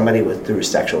connection with somebody was through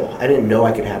sexual. I didn't know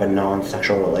I could have a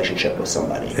non-sexual relationship with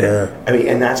somebody. Yeah.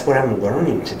 And that's what I'm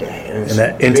learning today. And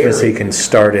that intimacy can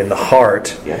start in the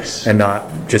heart. Yes. And not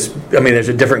just, there's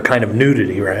a different kind of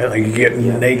nudity, right? Like you get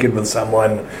naked with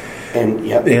someone. And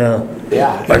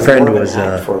my friend was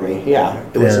for me.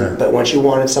 It was. But once you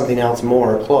wanted something else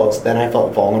more close, then I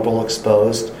felt vulnerable,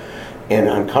 exposed, and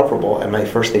uncomfortable. And my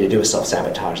first thing to do is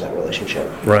self-sabotage that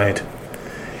relationship. Right.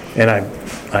 And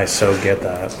I so get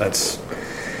that. That's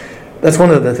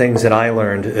one of the things that I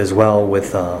learned as well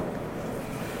with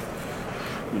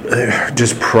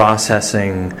just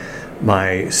processing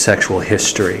my sexual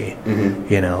history,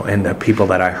 you know, and the people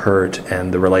that I hurt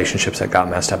and the relationships that got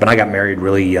messed up. And I got married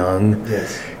really young.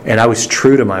 Yes. And I was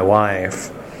true to my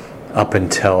wife up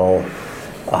until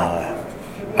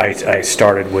I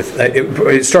started with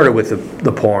it started with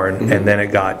the porn, and then it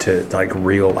got to like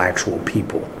real actual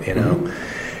people, you know.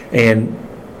 And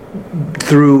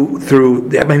through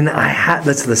I mean,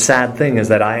 that's the sad thing, is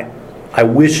that I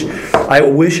wish I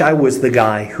was the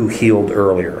guy who healed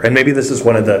earlier. And maybe this is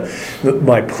one of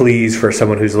my pleas for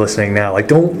someone who's listening now. Like,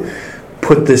 don't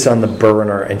put this on the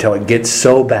burner until it gets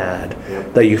so bad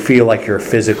that you feel like you're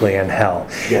physically in hell.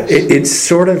 Yes. It's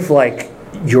sort of like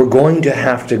you're going to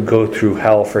have to go through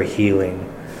hell for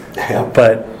healing,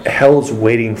 but hell's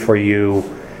waiting for you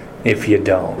if you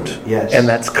don't. Yes. And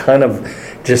that's kind of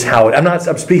just how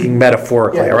I'm speaking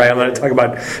metaphorically, all right? I'm not talking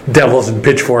about devils and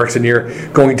pitchforks and you're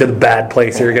going to the bad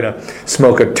place, or you're going to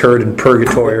smoke a turd in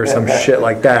purgatory or some shit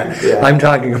like that. Yeah. I'm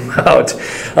talking about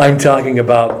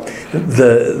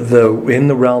the in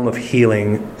the realm of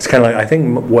healing. It's kind of like, I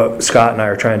think what Scott and I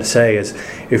are trying to say is,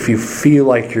 if you feel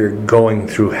like you're going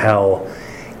through hell,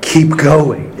 keep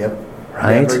going. Yep.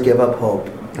 Right? Never give up hope.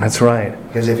 That's right.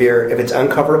 Because if it's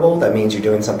uncomfortable, that means you're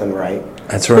doing something right.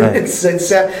 That's right.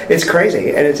 It's crazy,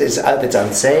 and it's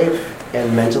unsafe,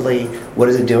 and mentally, what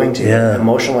is it doing to you?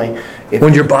 Emotionally,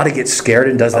 when your body gets scared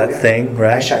and does that thing,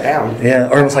 right? I shut down. Yeah,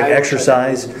 or it's like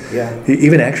exercise. Yeah,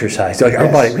 even exercise. Like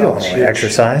our body, we don't want to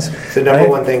exercise. The number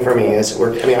one thing for me is,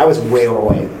 I was way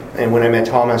overweight, and when I met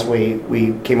Thomas,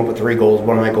 we came up with 3 goals.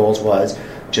 One of my goals was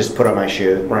just put on my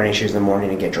running shoes in the morning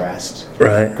and get dressed.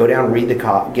 Right. Go down,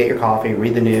 get your coffee,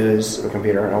 read the news, the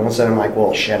computer, and all of a sudden I'm like,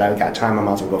 well, shit, I've got time. I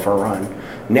might as well go for a run.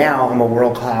 Now I'm a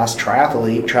world-class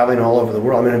triathlete traveling all over the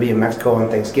world. I'm going to be in Mexico on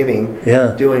Thanksgiving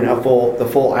doing the full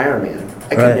Ironman.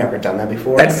 I could never done that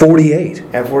before. At 48.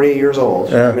 At 48 years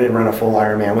old, I'm going to run a full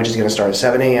Ironman, which is going to start at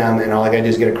 7 a.m. and all I got to do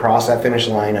is get across that finish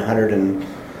line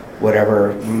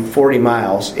 40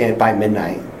 miles by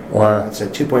midnight. Wow. It's a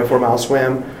 2.4-mile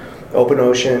swim, open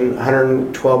ocean,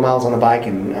 112 miles on the bike,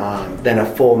 and then a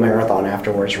full marathon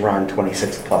afterwards, run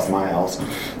 26 plus miles.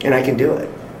 And I can do it.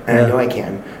 And I know I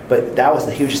can. But that was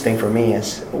the hugest thing for me,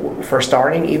 is for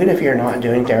starting, even if you're not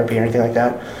doing therapy or anything like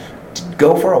that,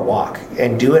 go for a walk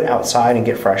and do it outside and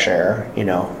get fresh air, you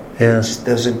know. Yeah.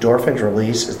 Those endorphins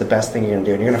release is the best thing you're going to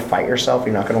do. And you're going to fight yourself.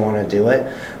 You're not going to want to do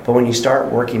it. But when you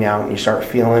start working out and you start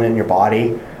feeling it in your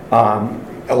body,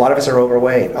 a lot of us are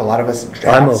overweight. A lot of us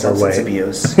have substance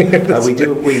abuse. We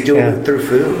do it through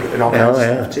food and all kinds of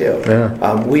stuff too.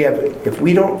 Yeah. If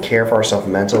we don't care for ourselves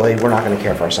mentally, we're not going to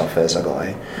care for ourselves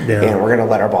physically, and we're going to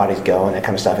let our bodies go and that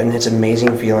kind of stuff. And it's an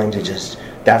amazing feeling to just.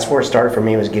 That's where it started for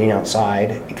me, was getting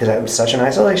outside, because I'm such an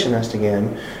isolationist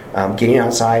again. Getting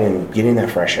outside and getting that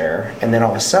fresh air, and then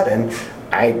all of a sudden,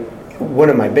 one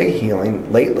of my big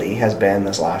healing lately has been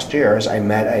this last year, is I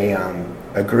met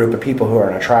a group of people who are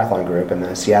in a triathlon group in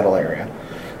the Seattle area,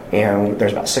 and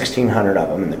there's about 1,600 of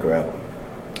them in the group.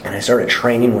 And I started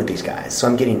training with these guys. So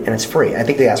I'm getting, and it's free. I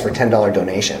think they asked for a $10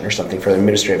 donation or something for the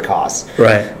administrative costs.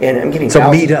 Right. And I'm getting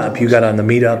Meetup. You got on the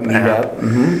Meetup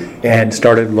app and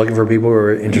started looking for people who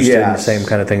were interested in the same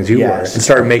kind of things you were, and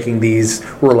started making these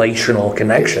relational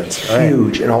connections. It's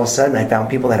huge. And all of a sudden I found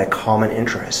people that had common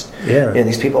interest. Yeah. And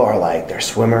these people are like, they're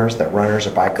swimmers, they're runners,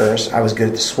 they're bikers. I was good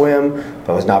at the swim,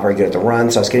 but I was not very good at the run.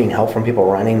 So I was getting help from people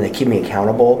running. They keep me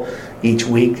accountable. Each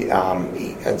week,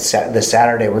 this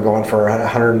Saturday, we're going for a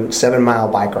 107-mile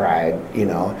bike ride, you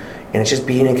know, and it's just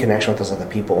being in connection with those other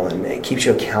people, and it keeps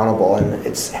you accountable, and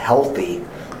it's healthy,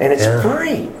 and it's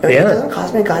free. I mean, it doesn't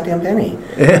cost me a goddamn penny.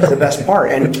 It's the best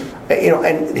part. And, you know,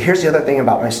 and here's the other thing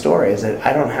about my story, is that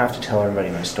I don't have to tell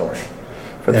everybody my story.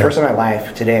 For the first time in my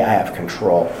life, today I have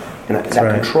control, and that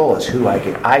control is who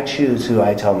I choose who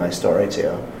I tell my story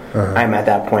to. I'm at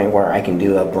that point where I can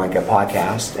do a blanket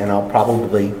podcast, and I'll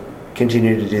probably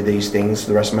continue to do these things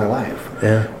the rest of my life.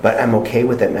 But I'm okay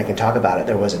with it, and I can talk about it.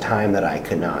 There was a time that I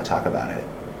could not talk about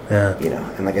it. You know,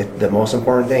 and the most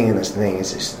important thing in this thing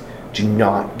is just do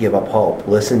not give up hope.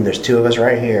 Listen, there's 2 of us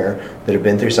right here that have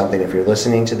been through something. If you're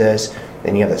listening to this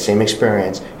and you have that same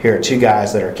experience, here are 2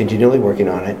 guys that are continually working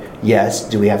on it. Yes,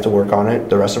 do we have to work on it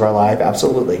the rest of our life?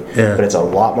 Absolutely. But it's a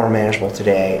lot more manageable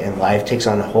today, and life takes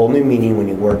on a whole new meaning when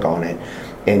you work on it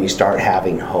and you start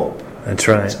having hope. That's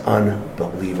right. It's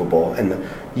unbelievable. And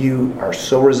you are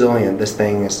so resilient. This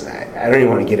thing is, I don't even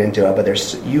want to get into it,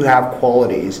 but you have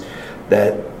qualities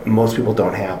that most people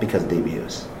don't have because of the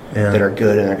abuse. That are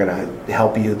good, and they're going to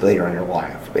help you later in your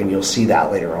life. And you'll see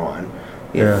that later on.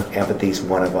 You know, empathy is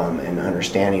one of them, and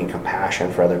understanding and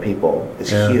compassion for other people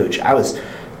is huge.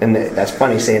 And that's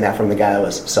funny saying that from the guy that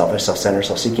was selfish, self-centered,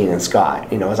 self-seeking, and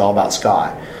Scott. It's all about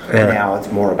Scott. Yeah. And now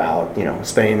it's more about,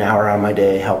 spending an hour on my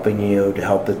day helping you, to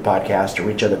help the podcast, to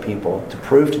reach other people, to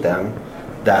prove to them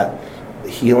that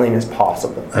healing is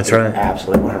possible. That's right. It's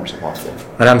absolutely 100% possible.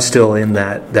 And I'm still in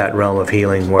that realm of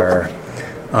healing where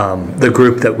the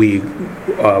group that we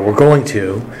were going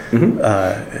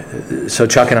to, so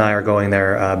Chuck and I are going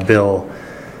there. Bill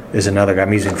is another guy.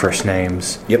 I'm using first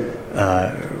names. Yep.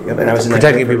 And I was in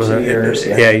protecting that group people. for 2 years.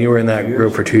 Yeah, you were in that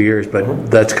group for 2 years, but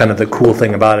that's kind of the cool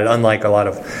thing about it. Unlike a lot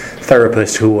of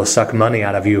therapists who will suck money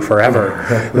out of you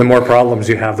forever, the more problems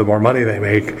you have, the more money they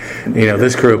make.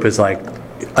 This group is like,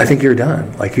 I think you're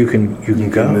done. Like you can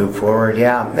go move forward.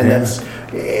 Yeah, and that's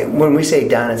when we say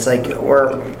done. It's like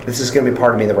this is going to be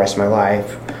part of me the rest of my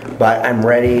life, but I'm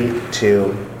ready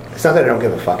to. It's not that I don't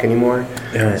give a fuck anymore.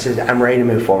 Yeah. It's just I'm ready to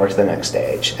move forward to the next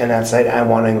stage, and that's like I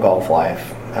want to engulf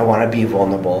life. I want to be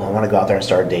vulnerable. I want to go out there and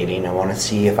start dating. I want to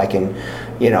see if I can,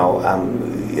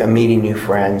 I'm meeting new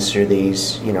friends through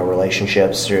these,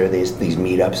 relationships, through these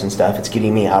meetups and stuff. It's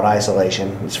getting me out of isolation.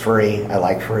 It's free. I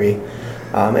like free.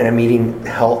 And I'm meeting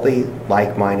healthy,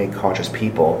 like-minded, conscious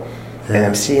people. Yeah. And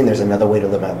I'm seeing there's another way to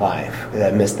live my life.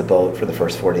 I missed the boat for the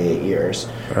first 48 years.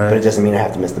 Right. But it doesn't mean I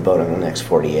have to miss the boat on the next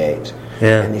 48.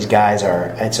 Yeah. And these guys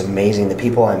it's amazing. The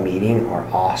people I'm meeting are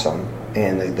awesome.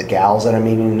 And the gals that I'm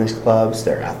meeting in these clubs,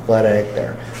 they're athletic,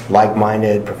 they're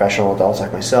like-minded, professional adults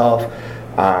like myself.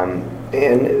 And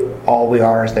all we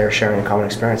are is they're sharing a common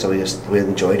experience. So we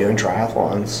enjoy doing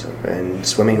triathlons and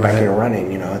swimming, biking, and running.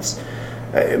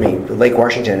 Lake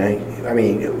Washington,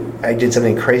 I did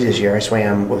something crazy this year. I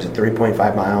swam,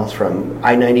 3.5 miles from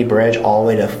I-90 bridge all the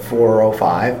way to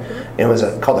 405. And it was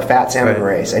called the Fat Salmon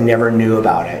Race. I never knew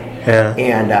about it. Yeah.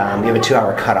 And you have a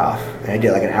 2-hour cutoff. And I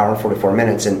did like an hour and 44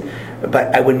 minutes.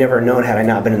 But I would never have known had I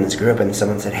not been in this group. And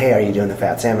someone said, "Hey, are you doing the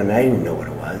Fat Salmon?" And I didn't know what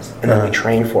it was. And then we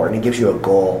trained for it, and it gives you a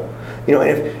goal.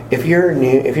 If you're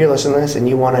new, if you're listening to this and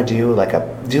you want to do like a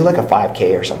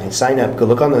 5K or something, sign up. Go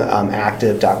look on the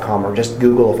active.com or just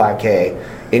Google a 5K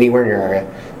anywhere in your area,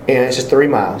 and it's just 3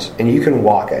 miles, and you can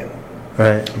walk it.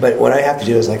 Right. But what I have to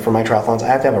do is, like for my triathlons, I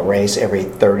have to have a race every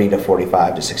 30 to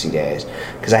 45 to 60 days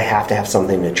because I have to have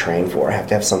something to train for. I have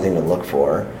to have something to look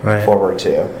forward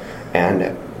to,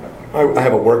 and I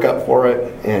have a workup for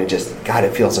it, and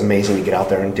it feels amazing to get out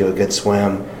there and do a good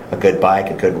swim, a good bike,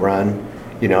 a good run.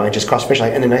 And just cross the finish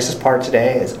line. And the nicest part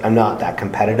today is I'm not that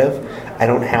competitive. I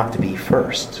don't have to be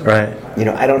first. Right.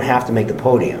 I don't have to make the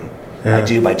podium. Yeah. I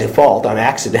do by default on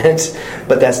accident,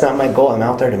 but that's not my goal. I'm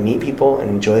out there to meet people and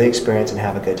enjoy the experience and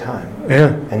have a good time.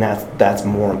 Yeah. And that's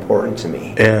more important to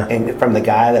me. Yeah. And from the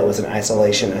guy that was an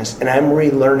isolationist, and I'm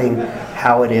relearning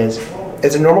how it is.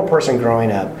 As a normal person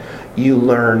growing up, you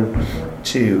learn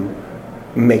to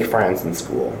make friends in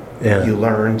school. Yeah. You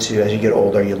learn to, as you get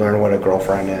older, you learn what a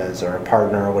girlfriend is or a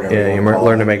partner or whatever. Yeah, you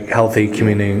learn to make healthy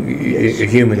human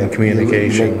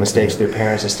communication. You make mistakes through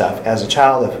parents and stuff. As a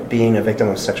child of being a victim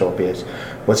of sexual abuse,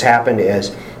 what's happened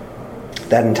is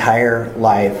that entire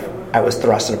life I was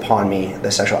thrusted upon me,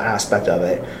 the sexual aspect of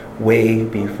it, way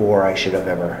before I should have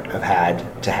ever have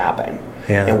had to happen.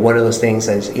 Yeah. And one of those things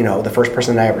is, the first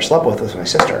person I ever slept with was my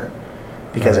sister.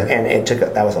 Because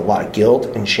that was a lot of guilt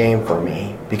and shame for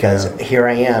me because here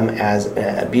I am as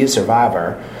an abuse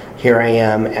survivor, here I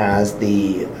am as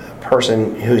the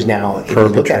person who's now, if you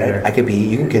look at it,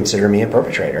 you can consider me a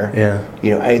perpetrator.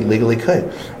 Yeah. I legally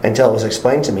could, until it was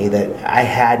explained to me that I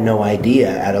had no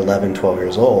idea at 11, 12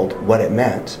 years old what it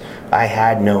meant. I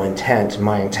had no intent.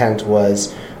 My intent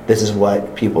was, this is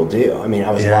what people do.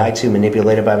 I was lied to,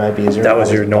 manipulated by my abuser. That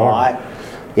was your norm.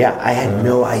 Yeah, I had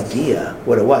no idea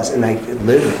what it was, and I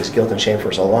lived with this guilt and shame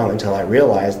for so long until I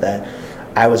realized that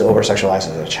I was over-sexualized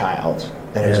as a child,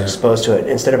 that I was exposed to it.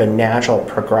 Instead of a natural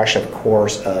progressive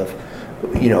course of,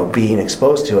 being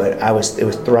exposed to it, it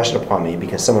was thrust upon me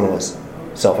because someone was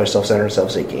selfish, self-centered,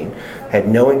 self-seeking, had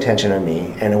no intention on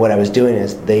me, and what I was doing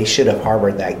is they should have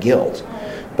harbored that guilt.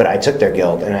 But I took their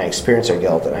guilt, and I experienced their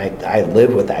guilt, and I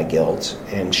lived with that guilt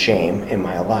and shame in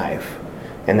my life.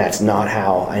 And that's not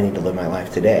how I need to live my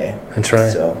life today. That's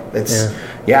right. So it's,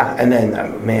 and then,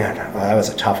 that was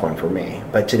a tough one for me.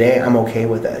 But today, I'm okay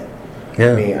with it.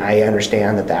 Yeah. I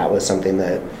understand that was something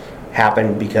that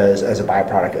happened because as a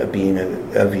byproduct of being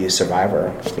an abuse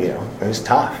survivor, it was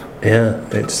tough. Yeah,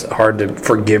 it's hard to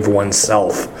forgive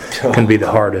oneself. Can be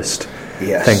the hardest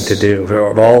thing to do.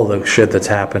 Of all the shit that's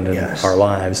happened in our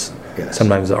lives,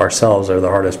 sometimes ourselves are the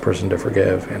hardest person to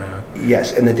forgive,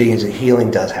 Yes, and the thing is that healing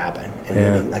does happen.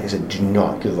 And like I said, do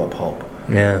not give up hope.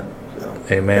 Yeah. So.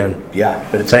 Amen. Yeah,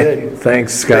 but it's good.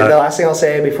 Thanks, The Scott. last thing I'll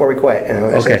say before we quit, and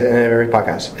I say it Okay. in every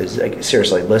podcast, is like,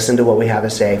 seriously, listen to what we have to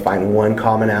say. Find one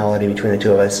commonality between the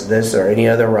two of us. This or any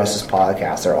other Russ's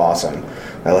podcasts are awesome.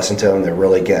 I listen to them; they're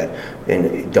really good.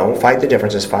 And don't fight the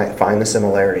differences. Find the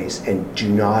similarities, and do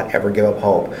not ever give up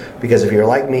hope. Because if you're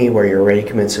like me, where you're ready to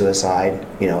commit suicide,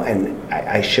 and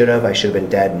I should have been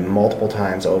dead multiple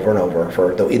times over and over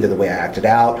for either the way I acted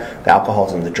out, the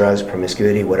alcoholism, the drugs,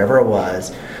 promiscuity, whatever it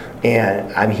was.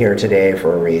 And I'm here today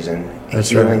for a reason. That's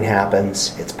Healing right.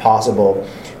 happens. It's possible.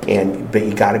 But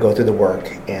you got to go through the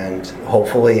work. And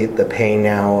hopefully the pain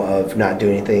now of not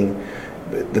doing anything,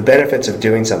 the benefits of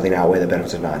doing something outweigh the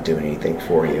benefits of not doing anything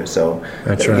for you. So,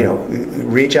 That's right.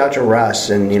 Reach out to Russ.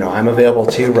 And, I'm available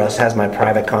too. Russ has my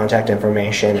private contact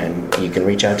information, and you can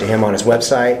reach out to him on his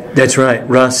website. That's right.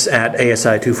 Russ at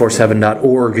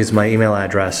asi247.org is my email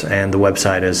address, and the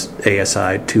website is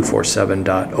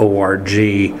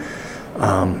asi247.org.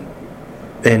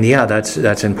 And yeah,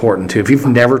 that's important too. If you've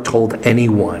never told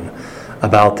anyone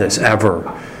about this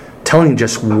ever, telling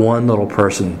just one little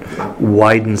person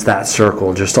widens that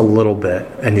circle just a little bit,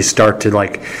 and you start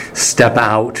to step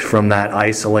out from that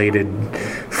isolated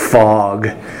fog.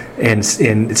 And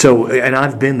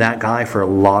I've been that guy for a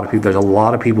lot of people. There's a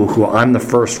lot of people who I'm the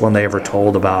first one they ever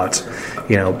told about,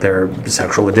 their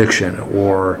sexual addiction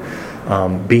or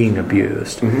being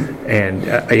abused. Mm-hmm. And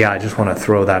I just want to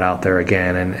throw that out there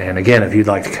again. And again, if you'd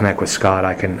like to connect with Scott,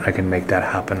 I can make that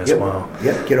happen as well.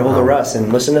 Yep, get a hold of Russ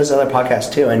and listen to his other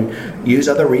podcasts too, and use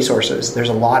other resources. There's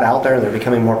a lot out there, and they're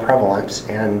becoming more prevalent,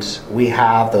 and we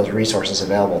have those resources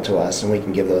available to us, and we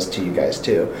can give those to you guys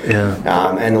too. Yeah.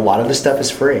 And a lot of this stuff is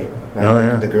free.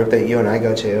 Yeah. The group that you and I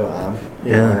go to, on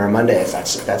our Mondays,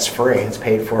 that's free. It's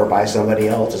paid for by somebody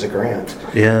else as a grant.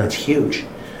 Yeah. It's huge.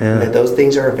 Yeah. That those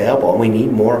things are available, and we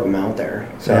need more of them out there.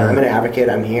 So I'm going to advocate.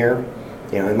 I'm here,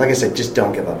 and like I said, just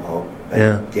don't give up hope. But,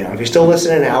 if you're still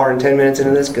listening an hour and 10 minutes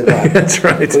into this, good luck. That's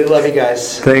right. We love you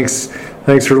guys. Thanks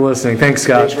for listening. Thanks,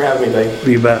 Scott. Thanks for having me,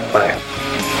 buddy. You bet. Bye.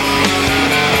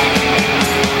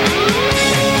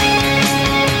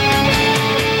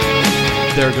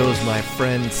 There goes my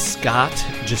friend Scott,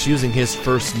 just using his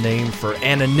first name for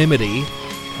anonymity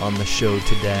on the show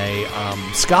today.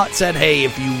 Scott said, hey,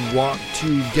 if you want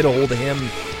to get a hold of him,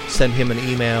 send him an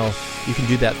email. You can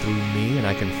do that through me, and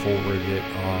I can forward it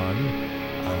on.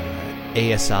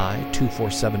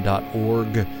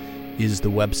 ASI247.org is the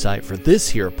website for this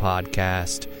here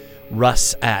podcast.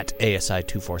 Russ at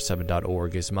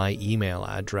ASI247.org is my email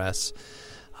address.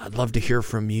 I'd love to hear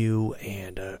from you,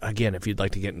 and again, if you'd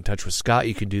like to get in touch with Scott,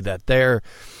 you can do that there.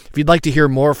 If you'd like to hear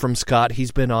more from Scott,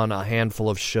 he's been on a handful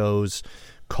of shows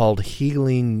called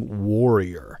Healing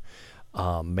Warrior,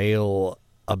 Male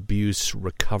Abuse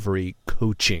Recovery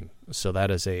Coaching. So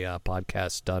that is a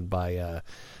podcast done by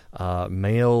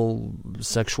male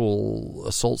sexual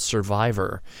assault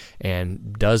survivor,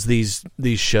 and does these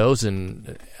shows,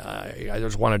 and I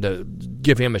just wanted to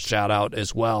give him a shout out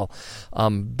as well.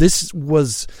 This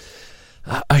was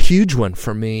a huge one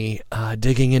for me,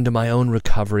 digging into my own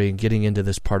recovery and getting into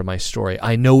this part of my story.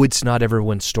 I know it's not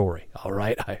everyone's story, all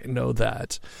right? I know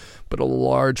that. But a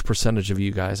large percentage of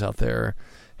you guys out there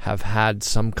have had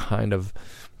some kind of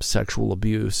sexual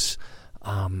abuse.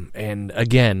 And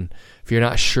again, if you're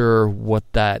not sure what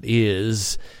that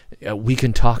is, we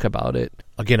can talk about it.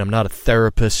 Again, I'm not a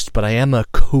therapist, but I am a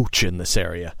coach in this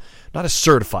area. Not a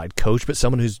certified coach, but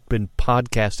someone who's been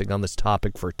podcasting on this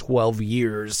topic for 12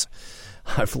 years.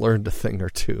 I've learned a thing or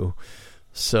two.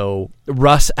 So,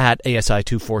 Russ at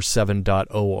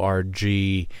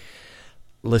ASI247.org.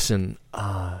 Listen,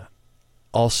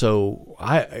 also,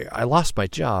 I lost my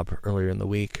job earlier in the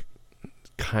week,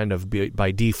 kind of by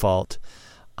default.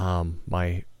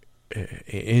 My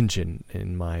engine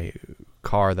in my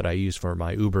car that I use for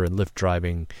my Uber and Lyft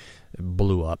driving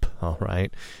blew up, all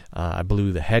right? I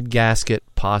blew the head gasket,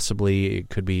 possibly. It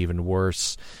could be even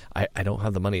worse. I don't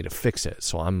have the money to fix it,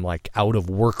 so I'm out of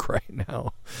work right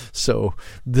now. So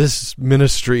this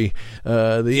ministry,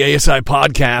 the ASI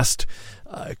podcast,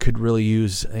 could really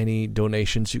use any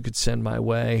donations you could send my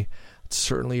way. I'd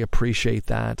certainly appreciate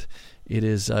that. It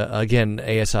is, again,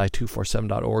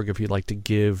 ASI247.org if you'd like to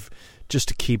give, just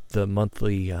to keep the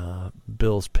monthly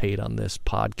bills paid on this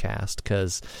podcast,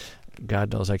 because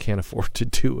God knows I can't afford to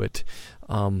do it.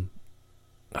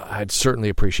 I'd certainly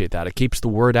appreciate that. It keeps the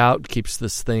word out, keeps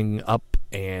this thing up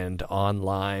and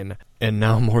online, and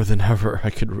now more than ever, I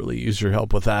could really use your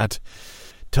help with that.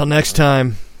 Till next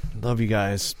time, love you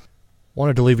guys.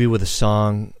 Wanted to leave you with a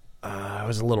song. I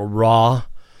was a little raw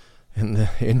in the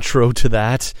intro to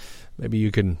that. Maybe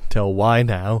you can tell why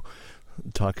now.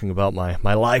 I'm talking about my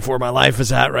life, where my life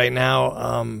is at right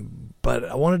now. But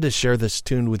I wanted to share this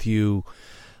tune with you,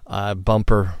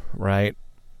 Bumper, right?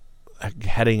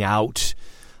 Heading out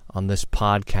on this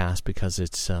podcast because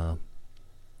it's kind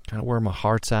of where my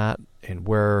heart's at and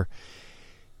where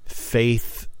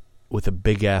faith with a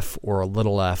big F or a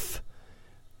little f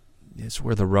is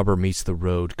where the rubber meets the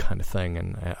road kind of thing.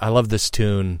 And I love this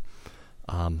tune.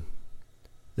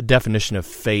 The definition of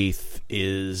faith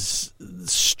is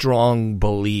strong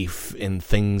belief in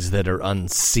things that are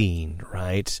unseen,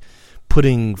 right?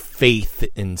 Putting faith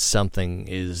in something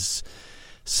is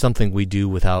something we do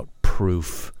without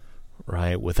proof,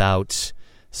 right? Without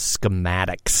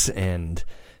schematics and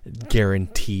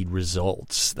guaranteed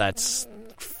results. That's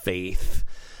faith.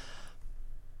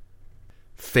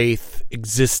 Faith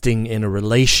existing in a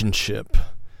relationship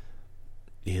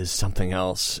is something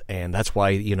else, and that's why,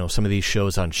 you know, some of these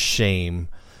shows on shame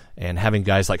and having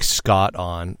guys like Scott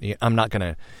on, I'm not going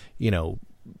to, you know,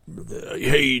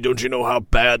 hey, don't you know how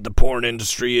bad the porn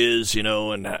industry is, you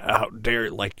know, and how dare,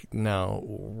 like, no,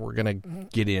 we're going to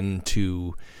get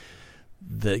into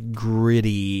the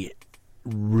gritty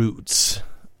roots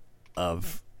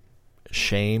of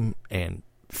shame and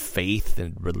faith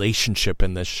and relationship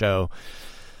in this show.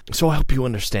 So I hope you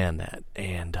understand that.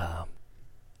 And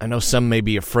I know some may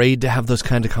be afraid to have those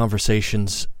kind of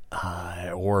conversations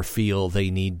or feel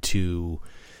they need to,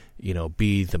 you know,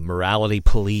 be the morality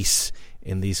police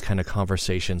in these kind of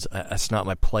conversations. That's not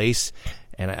my place,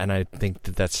 and I think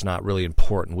that that's not really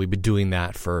important. We've been doing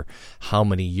that for how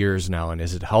many years now, and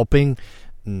is it helping?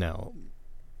 No.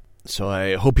 So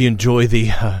I hope you enjoy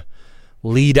the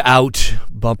lead out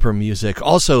bumper music.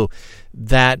 Also,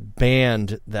 that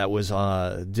band that was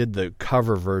did the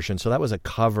cover version, so that was a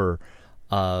cover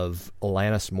of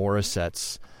Alanis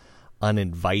Morissette's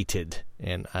Uninvited,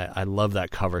 and I love that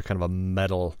cover, kind of a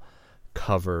metal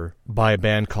cover by a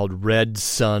band called Red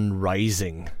Sun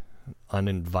Rising,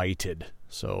 Uninvited.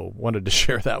 So wanted to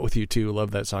share that with you too.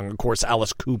 Love that song. Of course,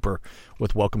 Alice Cooper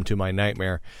with Welcome to My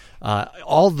Nightmare.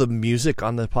 All the music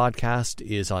on the podcast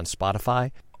is on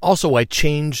Spotify. Also, I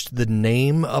changed the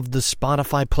name of the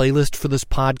Spotify playlist for this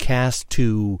podcast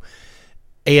to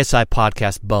ASI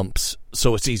Podcast Bumps,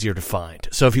 so it's easier to find.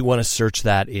 So if you want to search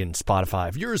that in Spotify,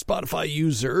 if you're a Spotify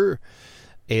user,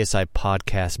 ASI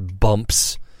Podcast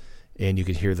Bumps, and you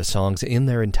can hear the songs in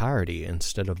their entirety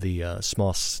instead of the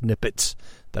small snippets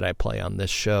that I play on this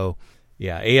show.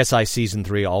 Yeah, ASI Season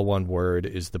 3, all one word,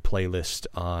 is the playlist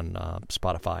on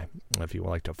Spotify. If you would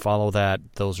like to follow that,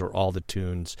 those are all the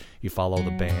tunes. You follow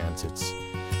the bands. It's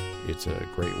a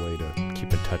great way to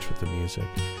keep in touch with the music.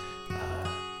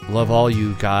 Love all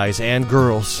you guys and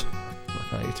girls.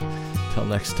 Right. Till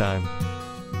next time.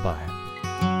 Bye.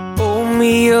 Oh,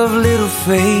 me of little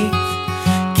faith,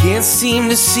 can't seem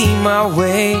to see my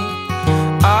way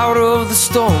out of the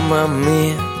storm I'm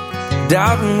in.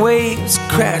 Doubting waves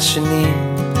crashing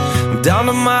in, down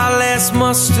to my last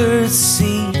mustard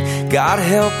seed. God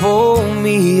help, oh,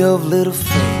 me of little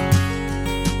faith.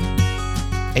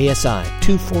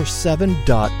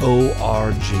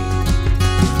 ASI247.org.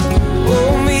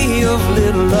 Oh, me of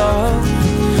little love,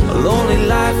 a lonely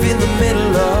life in the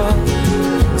middle of.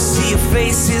 I see your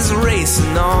faces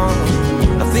racing on.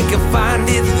 I think I find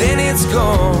it, then it's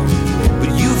gone.